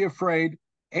 Don't be afraid.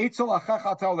 Eitzel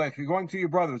achacha talech. You're going to your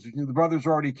brothers. The brothers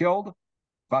are already killed.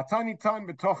 Vatani tan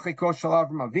b'toch cheko shel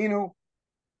Avram Avinu.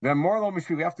 Then more lo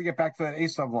mishvi. We have to get back to that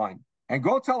Esav line. And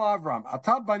go tell Avram.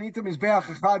 Atab banita mizbeach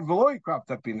echad v'lo yikrav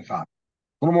tapincha. A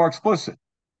little more explicit.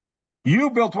 You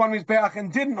built one mizbeach and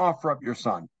didn't offer up your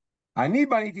son. Ani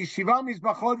baniti shiva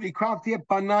mizbachot v'ikravti et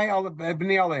banai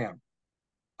b'nei aleim.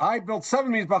 I built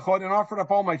 7 mizbachot and offered up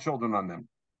all my children on them.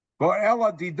 Plus,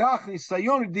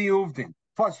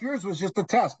 yours was just a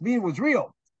test. Me was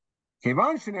real. It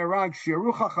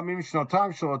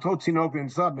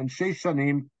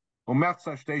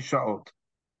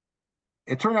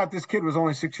turned out this kid was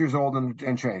only 6 years old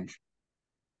and change.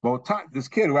 Well, this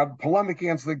kid who had polemic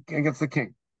against the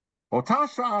king. Look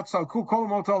at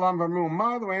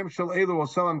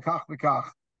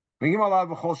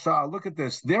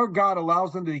this. Their God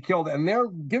allows them to be killed, and they're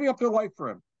giving up their life for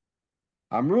him.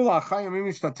 Notice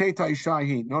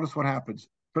what happens.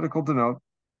 Critical to note.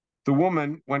 The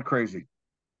woman went crazy.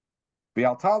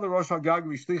 And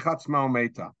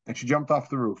she jumped off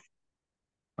the roof.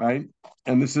 Right?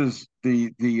 And this is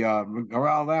the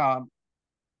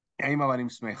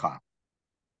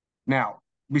now,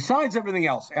 besides everything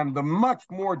else, and the much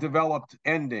more developed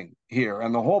ending here,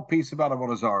 and the whole piece about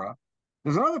Avodah Zarah,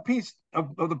 there's another piece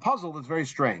of the puzzle that's very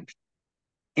strange.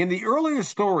 In the earlier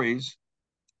stories,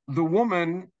 the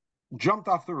woman jumped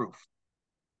off the roof.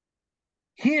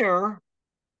 Here,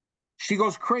 she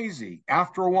goes crazy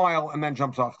after a while and then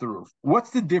jumps off the roof. What's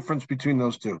the difference between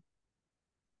those two?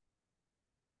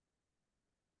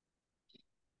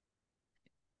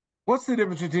 What's the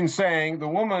difference between saying the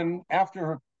woman,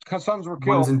 after her sons were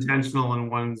killed... One's intentional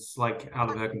and one's like out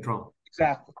of her control.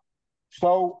 Exactly.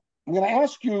 So I'm going to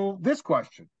ask you this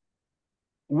question.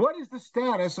 What is the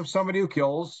status of somebody who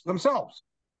kills themselves?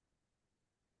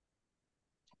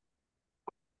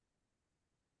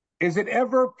 Is it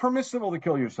ever permissible to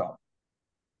kill yourself?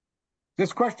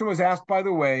 This question was asked, by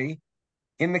the way,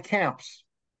 in the camps.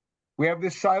 We have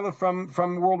this Shaila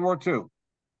from World War II.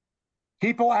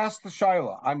 People ask the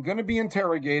Shaila, I'm going to be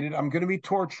interrogated, I'm going to be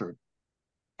tortured,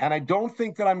 and I don't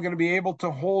think that I'm going to be able to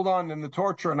hold on in the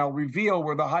torture, and I'll reveal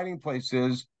where the hiding place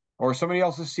is or somebody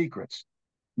else's secrets,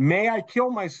 may I kill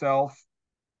myself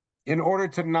in order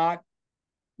to not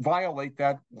violate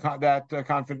that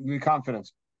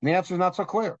confidence? And the answer is not so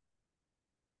clear.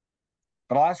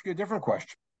 But I'll ask you a different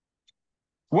question.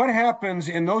 What happens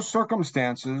in those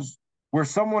circumstances where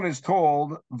someone is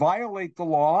told, violate the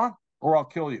law or I'll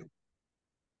kill you?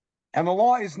 And the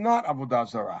law is not Avodah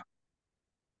Zarah.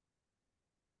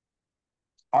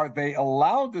 Are they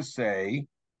allowed to say,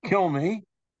 kill me?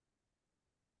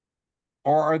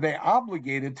 Or are they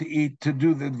obligated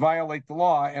to violate the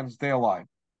law and stay alive?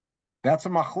 That's a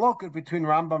machloket between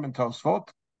Rambam and Tosfot,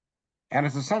 and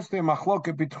it's essentially a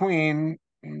machloket between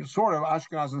sort of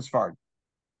Ashkenaz and Sfard.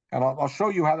 And I'll show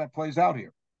you how that plays out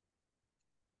here.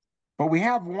 But we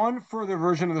have one further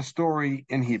version of the story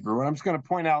in Hebrew, and I'm just going to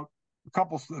point out a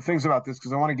couple of things about this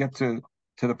because I want to get to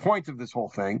the point of this whole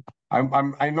thing.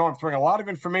 I know I'm throwing a lot of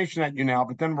information at you now,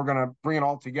 but then we're going to bring it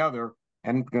all together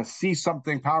and going to see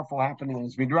something powerful happening in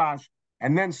this Midrash,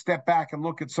 and then step back and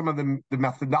look at some of the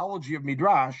methodology of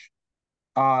Midrash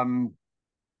from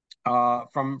a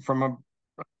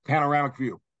panoramic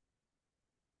view.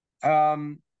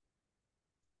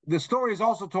 The story is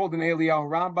also told in Eliyahu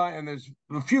Rabbah, and there's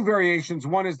a few variations.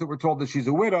 One is that we're told that she's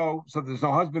a widow, so there's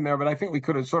no husband there, but I think we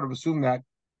could have sort of assumed that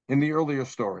in the earlier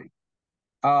story.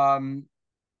 In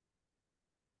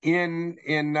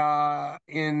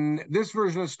this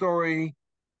version of the story,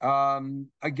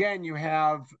 again, you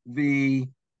have the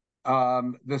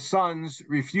sons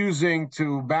refusing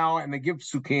to bow, and they give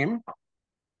psukim.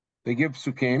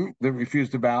 They refuse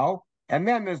to bow. And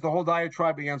then there's the whole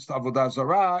diatribe against Avodah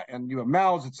Zarah, and you have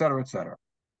mouths, et cetera, et cetera.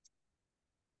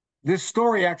 This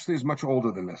story actually is much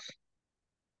older than this.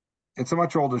 It's a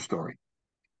much older story.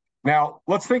 Now,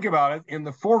 let's think about it. In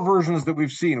the four versions that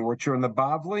we've seen, which are in the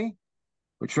Bavli,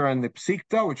 which are in the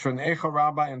Psikta, which are in the Eicha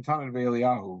Rabbah and Tanit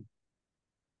Eliyahu,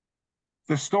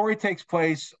 the story takes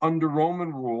place under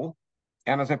Roman rule.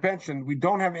 And as I mentioned, we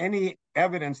don't have any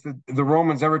evidence that the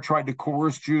Romans ever tried to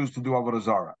coerce Jews to do Avodah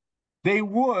Zarah. They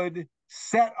would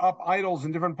set up idols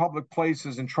in different public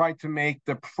places and try to make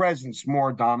the presence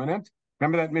more dominant.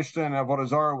 Remember that Mishnah in Avodah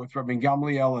Zarah with Rabbi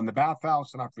Gamliel in the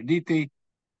bathhouse and Aphrodite?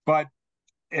 But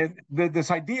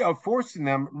this idea of forcing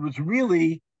them was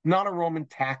really not a Roman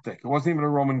tactic. It wasn't even a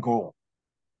Roman goal.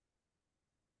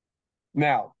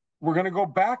 Now, we're going to go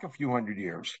back a few hundred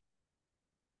years,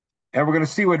 and we're going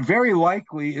to see what very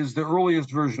likely is the earliest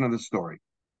version of the story.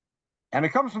 And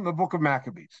it comes from the book of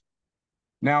Maccabees.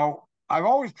 Now, I've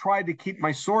always tried to keep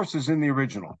my sources in the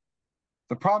original.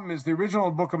 The problem is the original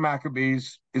book of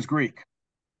Maccabees is Greek.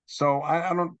 So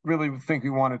I don't really think we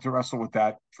wanted to wrestle with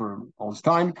that for all this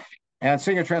time. And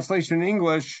seeing a translation in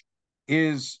English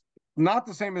is not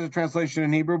the same as a translation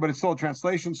in Hebrew, but it's still a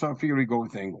translation, so I figured we'd go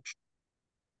with English.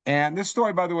 And this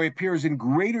story, by the way, appears in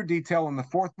greater detail in the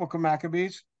fourth book of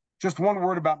Maccabees. Just one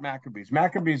word about Maccabees.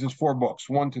 Maccabees is 4 books,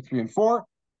 1, 2, 3, and 4.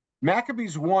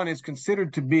 Maccabees 1 is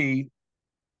considered to be,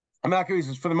 Maccabees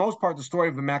is for the most part the story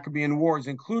of the Maccabean Wars,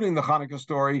 including the Hanukkah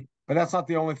story, but that's not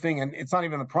the only thing, and it's not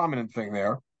even the prominent thing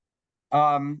there.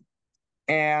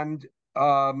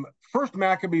 First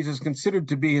Maccabees is considered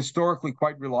to be historically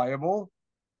quite reliable.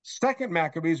 Second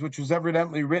Maccabees, which was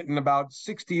evidently written about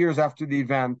 60 years after the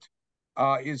event,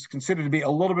 is considered to be a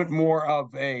little bit more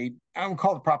of I don't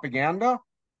call it propaganda,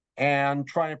 and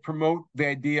trying to promote the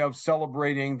idea of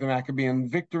celebrating the Maccabean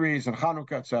victories and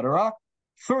Hanukkah, etc.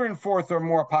 Third and fourth are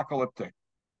more apocalyptic.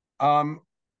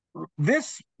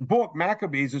 This book,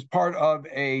 Maccabees, is part of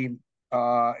a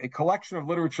collection of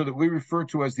literature that we refer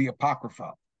to as the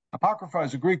Apocrypha. Apocrypha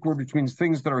is a Greek word which means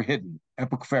things that are hidden,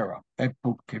 epokphera.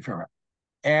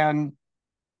 And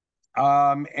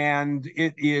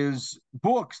it is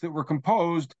books that were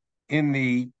composed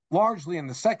largely in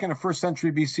the 2nd and 1st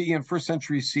century BCE and 1st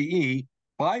century CE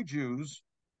by Jews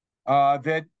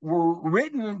that were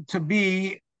written to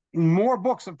be more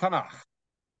books of Tanakh.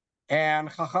 And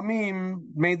Chachamim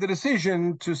made the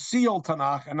decision to seal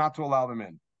Tanakh and not to allow them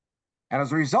in. And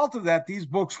as a result of that, these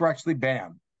books were actually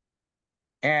banned.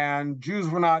 And Jews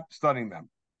were not studying them.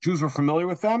 Jews were familiar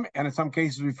with them, and in some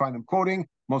cases we find them quoting,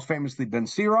 most famously Ben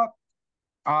Sira.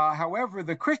 However,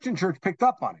 the Christian church picked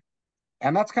up on it,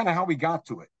 and that's kind of how we got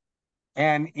to it.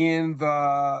 And in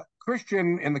the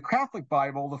Catholic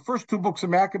Bible, the first 2 books of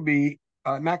Maccabees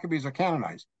are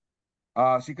canonized.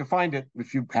 So you can find it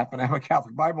if you happen to have a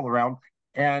Catholic Bible around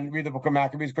and read the book of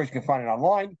Maccabees. Of course, you can find it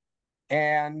online.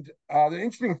 And the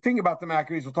interesting thing about the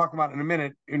Maccabees, we'll talk about in a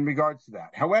minute in regards to that.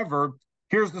 However,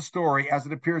 here's the story as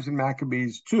it appears in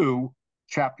Maccabees 2,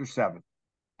 chapter 7.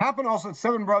 Happened also that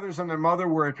 7 brothers and their mother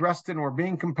were arrested and were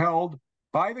being compelled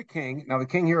by the king. Now, the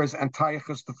king here is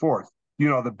Antiochus IV. You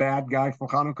know, the bad guy from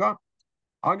Hanukkah.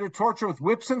 under torture with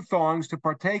whips and thongs to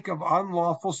partake of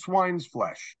unlawful swine's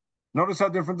flesh. Notice how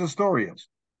different the story is.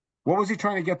 What was he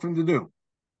trying to get them to do?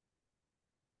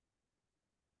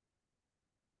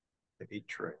 Eat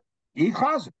trick. Eat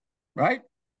chazer, right?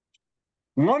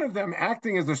 One of them,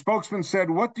 acting as their spokesman, said,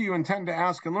 "What do you intend to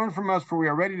ask and learn from us? For we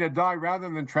are ready to die rather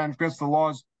than transgress the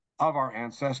laws of our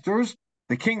ancestors."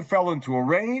 The king fell into a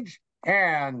rage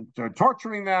and they're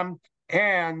torturing them.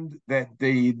 And that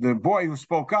the boy who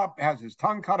spoke up has his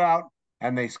tongue cut out,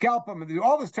 and they scalp him and do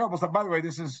all this terrible stuff. By the way,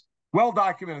 this is well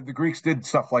documented. The Greeks did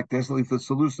stuff like this. At least the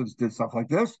Seleucids did stuff like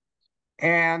this.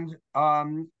 And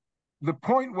the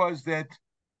point was that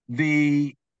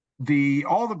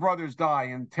all the brothers die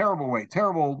in terrible way,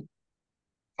 terrible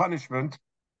punishment,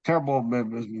 terrible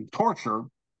torture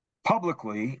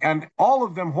publicly, and all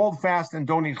of them hold fast and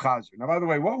don't eat chazer. Now, by the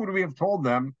way, what would we have told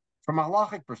them from a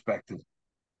halachic perspective?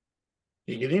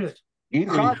 You can eat it. Eat Eat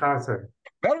chazer. chazer.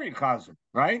 Better eat chazer,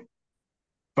 right?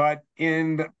 But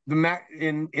in the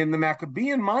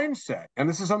Maccabean mindset, and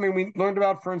this is something we learned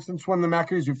about, for instance, when the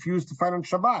Maccabees refused to fight on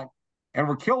Shabbat and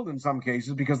were killed in some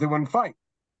cases because they wouldn't fight,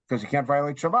 because you can't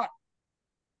violate Shabbat.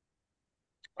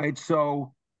 Right?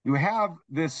 So you have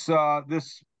this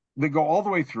they go all the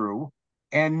way through,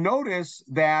 and notice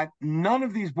that none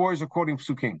of these boys are quoting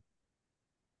psukim.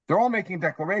 They're all making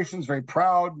declarations, very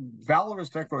proud, valorous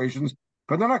declarations,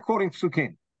 but they're not quoting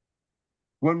psukim.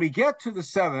 When we get to the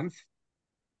seventh,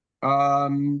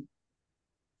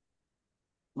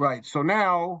 right, so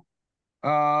now,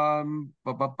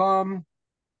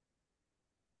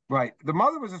 right, the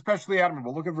mother was especially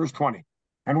admirable. Look at verse 20.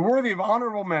 And worthy of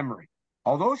honorable memory.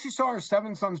 Although she saw her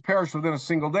 7 sons perish within a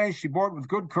single day, she bore it with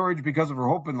good courage because of her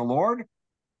hope in the Lord.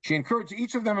 She encouraged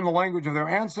each of them in the language of their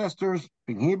ancestors,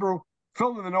 in Hebrew.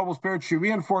 Filled with the noble spirit, she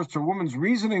reinforced her woman's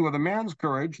reasoning with a man's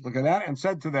courage, look at that, and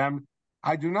said to them,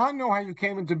 I do not know how you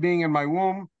came into being in my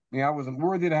womb. I wasn't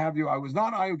worthy to have you. I was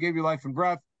not I who gave you life and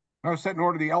breath. I was set in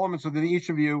order the elements within each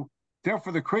of you.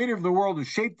 Therefore, the creator of the world, who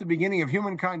shaped the beginning of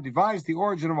humankind, devised the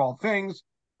origin of all things,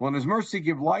 will in his mercy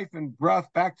give life and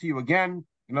breath back to you again.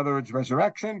 In other words,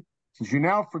 resurrection, since you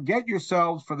now forget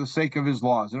yourselves for the sake of his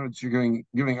laws. In other words, you're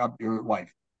giving up your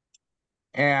life.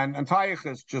 And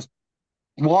Antiochus just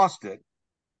lost it,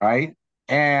 right?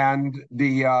 And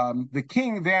the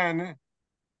king then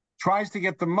tries to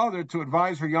get the mother to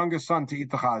advise her youngest son to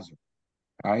eat the chazer,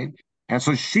 right? And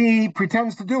so she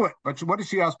pretends to do it. But what does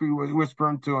she ask me,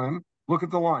 whispering to him? Look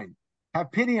at the line.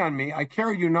 Have pity on me. I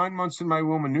carried you 9 months in my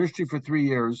womb and nursed you for 3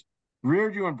 years,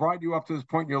 reared you and brought you up to this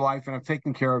point in your life, and have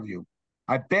taken care of you.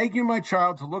 I beg you, my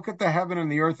child, to look at the heaven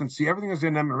and the earth and see everything that's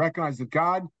in them and recognize that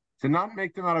God did not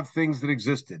make them out of things that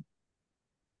existed.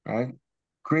 Right?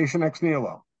 Creation ex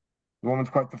nihilo. The woman's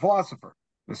quite the philosopher.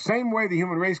 The same way the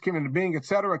human race came into being,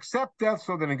 etc., except death,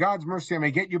 so that in God's mercy I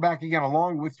may get you back again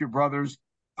along with your brothers,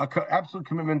 absolute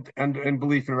commitment and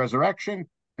belief in resurrection,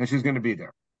 and she's going to be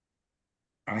there.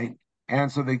 Right?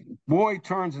 And so the boy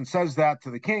turns and says that to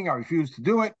the king. I refuse to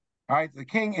do it. All right, the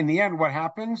king, in the end, what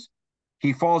happens?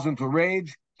 He falls into a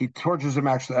rage. He tortures him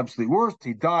actually absolutely worse.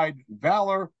 He died in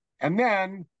valor. And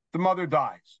then the mother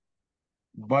dies.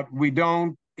 But we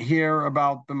don't hear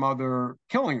about the mother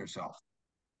killing herself.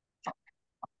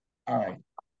 All right.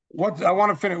 I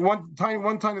want to finish one tiny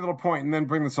little point and then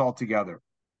bring this all together.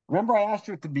 Remember, I asked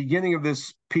you at the beginning of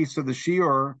this piece of the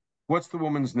shiur, what's the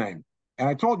woman's name? And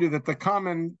I told you that the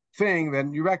common thing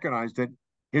that you recognized it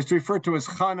is to refer to as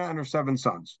Chana and her 7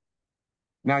 sons.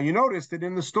 Now, you notice that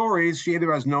in the stories, she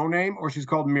either has no name or she's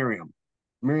called Miriam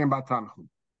Bat Tanchum.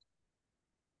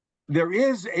 There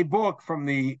is a book from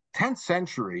the 10th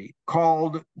century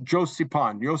called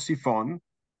Josephon,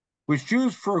 which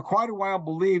Jews for quite a while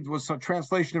believed was a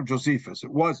translation of Josephus.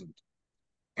 It wasn't.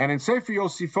 And in Sefer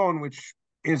Josephon, which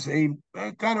is a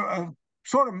kind of a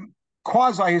sort of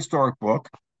quasi-historic book,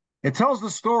 it tells the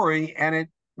story and it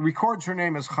records her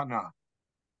name as Hannah.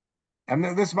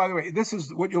 And this, by the way, this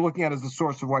is what you're looking at as the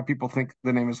source of why people think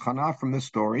the name is Hannah from this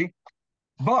story.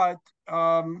 But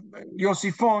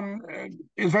Josephon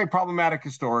is very problematic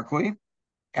historically.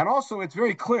 And also, it's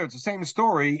very clear. It's the same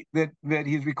story that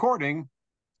he's recording.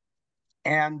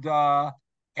 And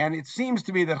it seems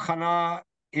to be that Hannah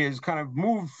is kind of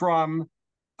moved from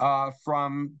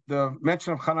the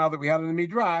mention of Hannah that we had in the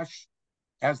Midrash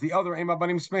as the other Ema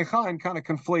Banim Smecha and kind of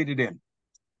conflated in.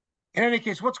 In any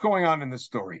case, what's going on in this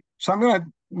story? So I'm going to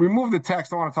remove the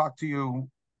text. I want to talk to you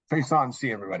face on and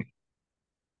see everybody.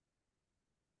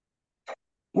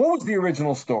 What was the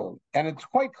original story? And it's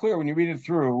quite clear when you read it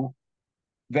through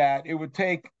that it would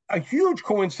take a huge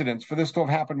coincidence for this to have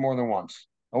happened more than once.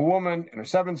 A woman and her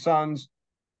 7 sons,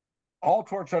 all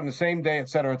tortured on the same day, et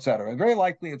cetera, et cetera. And very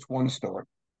likely it's one story.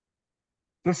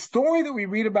 The story that we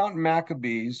read about in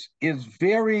Maccabees is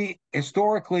very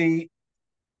historically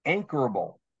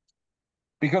anchorable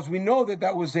because we know that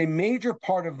that was a major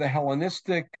part of the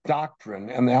Hellenistic doctrine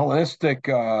and the Hellenistic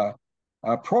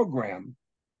program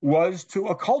was to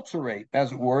acculturate,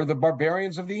 as it were, the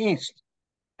barbarians of the East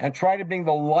and try to bring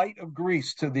the light of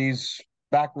Greece to these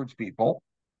backwards people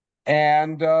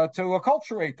and to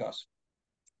acculturate us.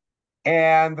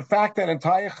 And the fact that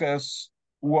Antiochus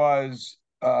was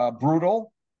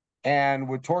brutal and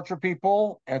would torture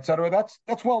people, etc.,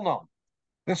 that's well known.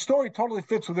 The story totally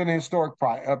fits within a historic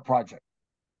project.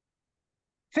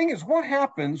 Thing is, what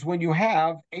happens when you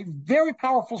have a very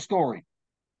powerful story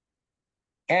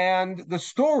and the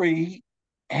story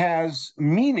has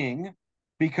meaning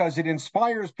because it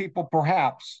inspires people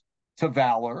perhaps to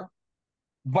valor,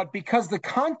 but because the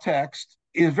context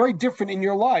is very different in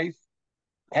your life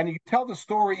and you tell the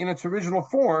story in its original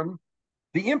form,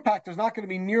 the impact is not going to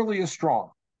be nearly as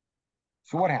strong.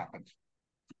 So what happens?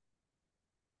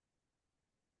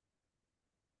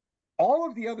 All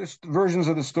of the other versions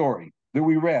of the story that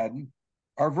we read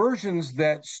are versions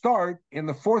that start in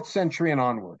the 4th century and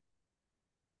onward,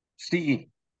 CE.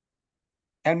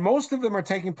 And most of them are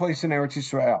taking place in Eretz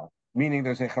Israel, meaning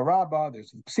there's a Haraba,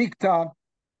 there's a Psikta,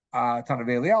 Tanav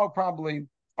Eliyahu probably,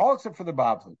 all except for the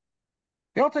Bavli.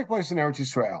 They all take place in Eretz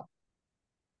Israel.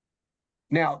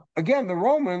 Now, again, the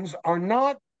Romans are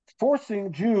not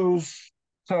forcing Jews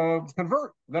to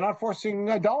convert. They're not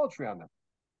forcing idolatry on them.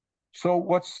 So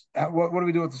what do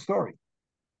we do with the story?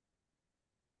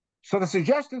 So the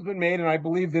suggestion's been made, and I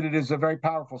believe that it is a very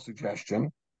powerful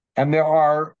suggestion. And there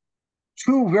are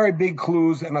 2 very big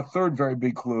clues and a 3rd very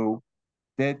big clue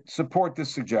that support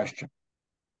this suggestion.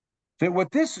 That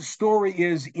what this story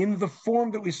is in the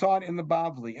form that we saw it in the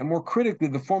Bavli, and more critically,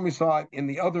 the form we saw it in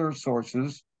the other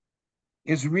sources,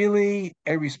 is really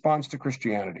a response to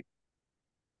Christianity.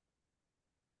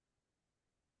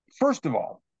 First of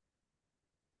all,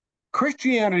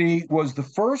 Christianity was the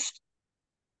first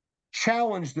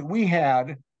challenge that we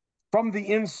had from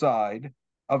the inside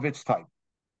of its type.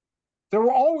 There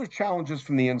were always challenges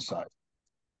from the inside.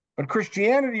 But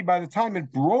Christianity, by the time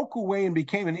it broke away and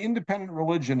became an independent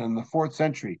religion in the 4th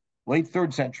century, late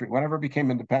 3rd century, whenever it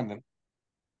became independent,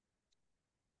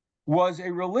 was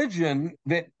a religion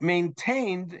that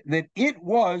maintained that it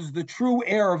was the true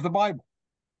heir of the Bible.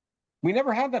 We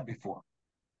never had that before.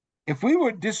 If we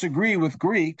would disagree with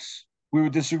Greeks, we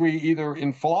would disagree either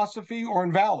in philosophy or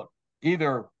in valor.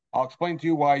 Either I'll explain to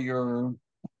you why your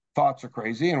thoughts are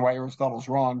crazy and why Aristotle's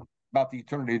wrong about the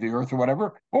eternity of the earth or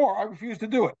whatever, or I refuse to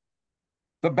do it.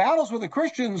 The battles with the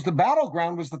Christians, the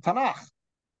battleground was the Tanakh.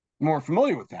 More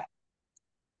familiar with that.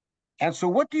 And so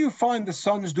what do you find the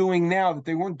sons doing now that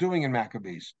they weren't doing in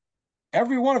Maccabees?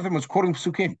 Every one of them was quoting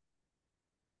Psukim.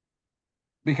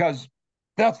 Because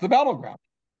that's the battleground.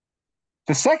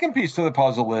 The second piece to the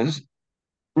puzzle is,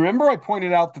 remember I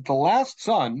pointed out that the last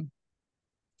son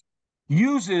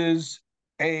uses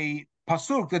a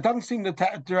pasuk that doesn't seem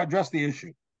to address the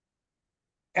issue.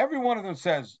 Every one of them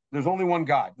says there's only one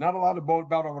God, not allowed to bow to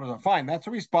Avodah Zarah. Fine, that's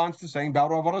a response to saying bow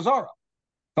to Avodah Zarah.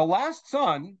 The last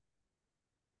son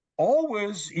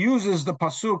always uses the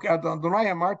pasuk Adonai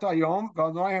Hamarta Yom,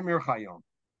 Adonai Hamircha Yom,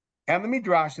 and the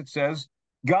midrash that says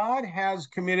God has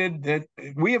committed that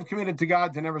we have committed to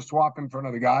God to never swap him for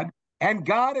another God, and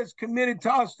God has committed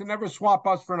to us to never swap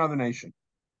us for another nation.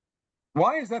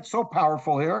 Why is that so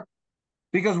powerful here?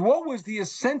 Because what was the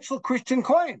essential Christian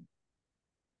claim?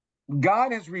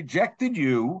 God has rejected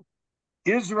you,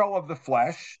 Israel of the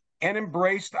flesh, and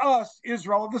embraced us,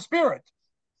 Israel of the spirit.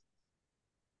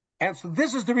 And so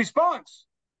this is the response,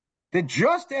 that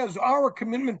just as our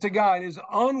commitment to God is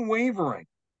unwavering,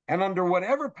 and under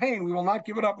whatever pain, we will not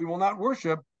give it up, we will not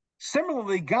worship,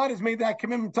 similarly, God has made that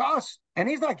commitment to us, and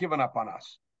he's not given up on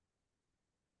us.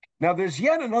 Now, there's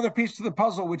yet another piece to the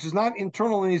puzzle, which is not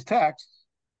internal in these texts.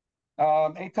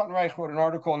 Eitan Reich wrote an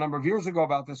article a number of years ago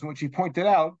about this, in which he pointed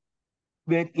out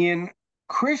that in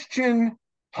Christian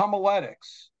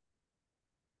homiletics,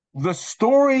 the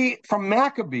story from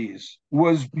Maccabees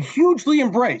was hugely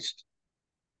embraced.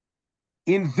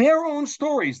 In their own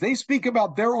stories, they speak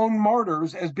about their own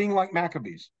martyrs as being like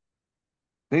Maccabees.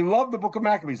 They love the book of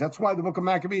Maccabees. That's why the book of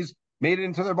Maccabees made it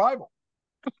into their Bible.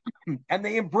 And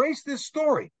they embrace this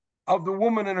story of the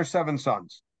woman and her 7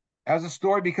 sons as a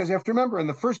story because you have to remember, in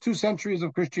the first 2 centuries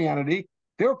of Christianity,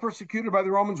 they were persecuted by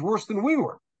the Romans worse than we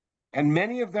were. And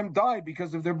many of them died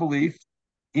because of their belief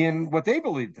in what they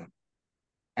believed in.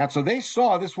 And so they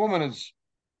saw this woman as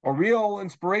a real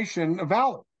inspiration of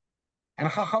valor. And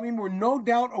Chachamim were no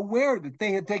doubt aware that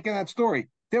they had taken that story.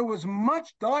 there was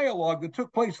much dialogue that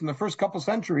took place in the first couple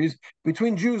centuries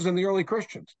between Jews and the early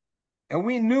Christians. And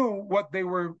we knew what they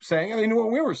were saying, and they knew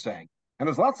what we were saying. And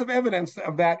there's lots of evidence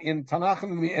of that in Tanakh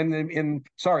and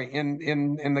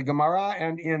in the Gemara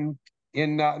and in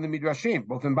the Midrashim,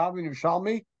 both in Bavli and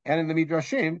Yerushalmi and in the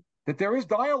Midrashim, that there is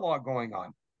dialogue going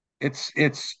on. It's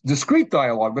discrete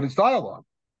dialogue, but it's dialogue.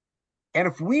 And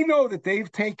if we know that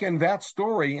they've taken that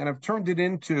story and have turned it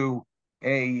into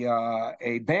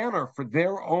a banner for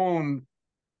their own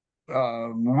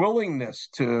willingness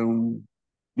to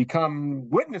become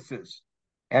witnesses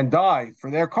and die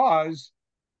for their cause,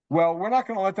 well, we're not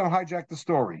going to let them hijack the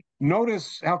story.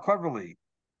 Notice how cleverly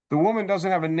the woman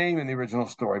doesn't have a name in the original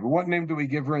story, but what name do we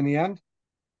give her in the end?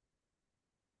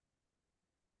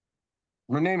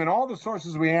 Her name in all the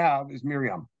sources we have is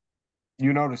Miriam.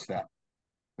 You notice that.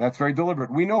 That's very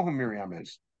deliberate. We know who Miriam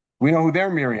is. We know who their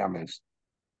Miriam is.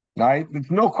 Right? There's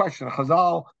no question.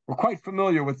 Chazal, we're quite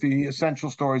familiar with the essential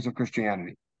stories of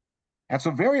Christianity. And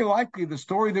so very likely the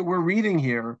story that we're reading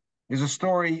here is a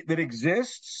story that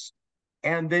exists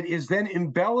and that is then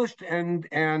embellished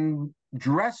and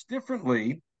dressed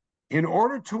differently in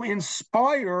order to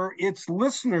inspire its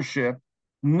listenership,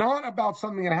 not about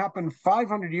something that happened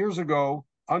 500 years ago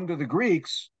under the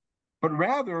Greeks, but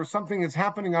rather something that's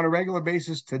happening on a regular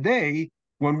basis today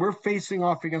when we're facing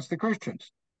off against the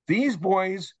Christians. These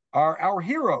boys are our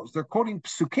heroes. They're quoting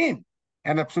psukim,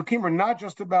 and the psukim are not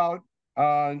just about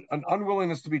an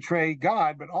unwillingness to betray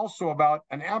God, but also about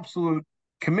an absolute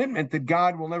commitment that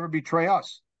God will never betray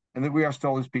us and that we are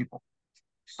still his people.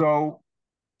 So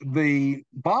the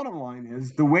bottom line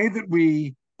is the way that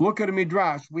we look at a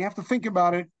midrash, we have to think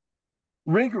about it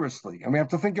rigorously, and we have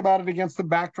to think about it against the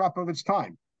backdrop of its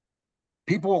time.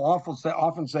 People will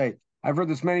often say, I've heard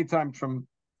this many times from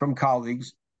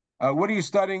colleagues, what are you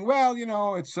studying? Well,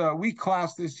 it's a weak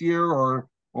class this year, or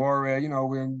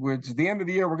it's the end of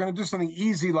the year. We're going to do something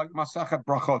easy like Masekhet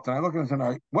brachot. And I look at it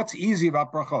and say, what's easy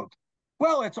about brachot?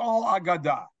 Well, it's all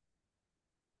Aggadot.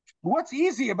 What's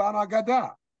easy about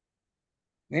Aggadot?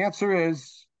 The answer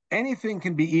is anything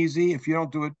can be easy if you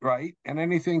don't do it right, and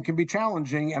anything can be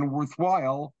challenging and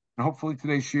worthwhile. And hopefully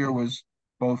today's shir was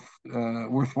both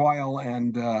worthwhile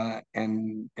and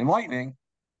enlightening.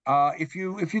 If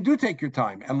you do take your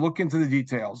time and look into the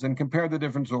details and compare the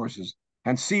different sources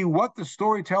and see what the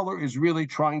storyteller is really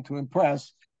trying to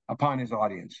impress upon his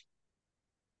audience.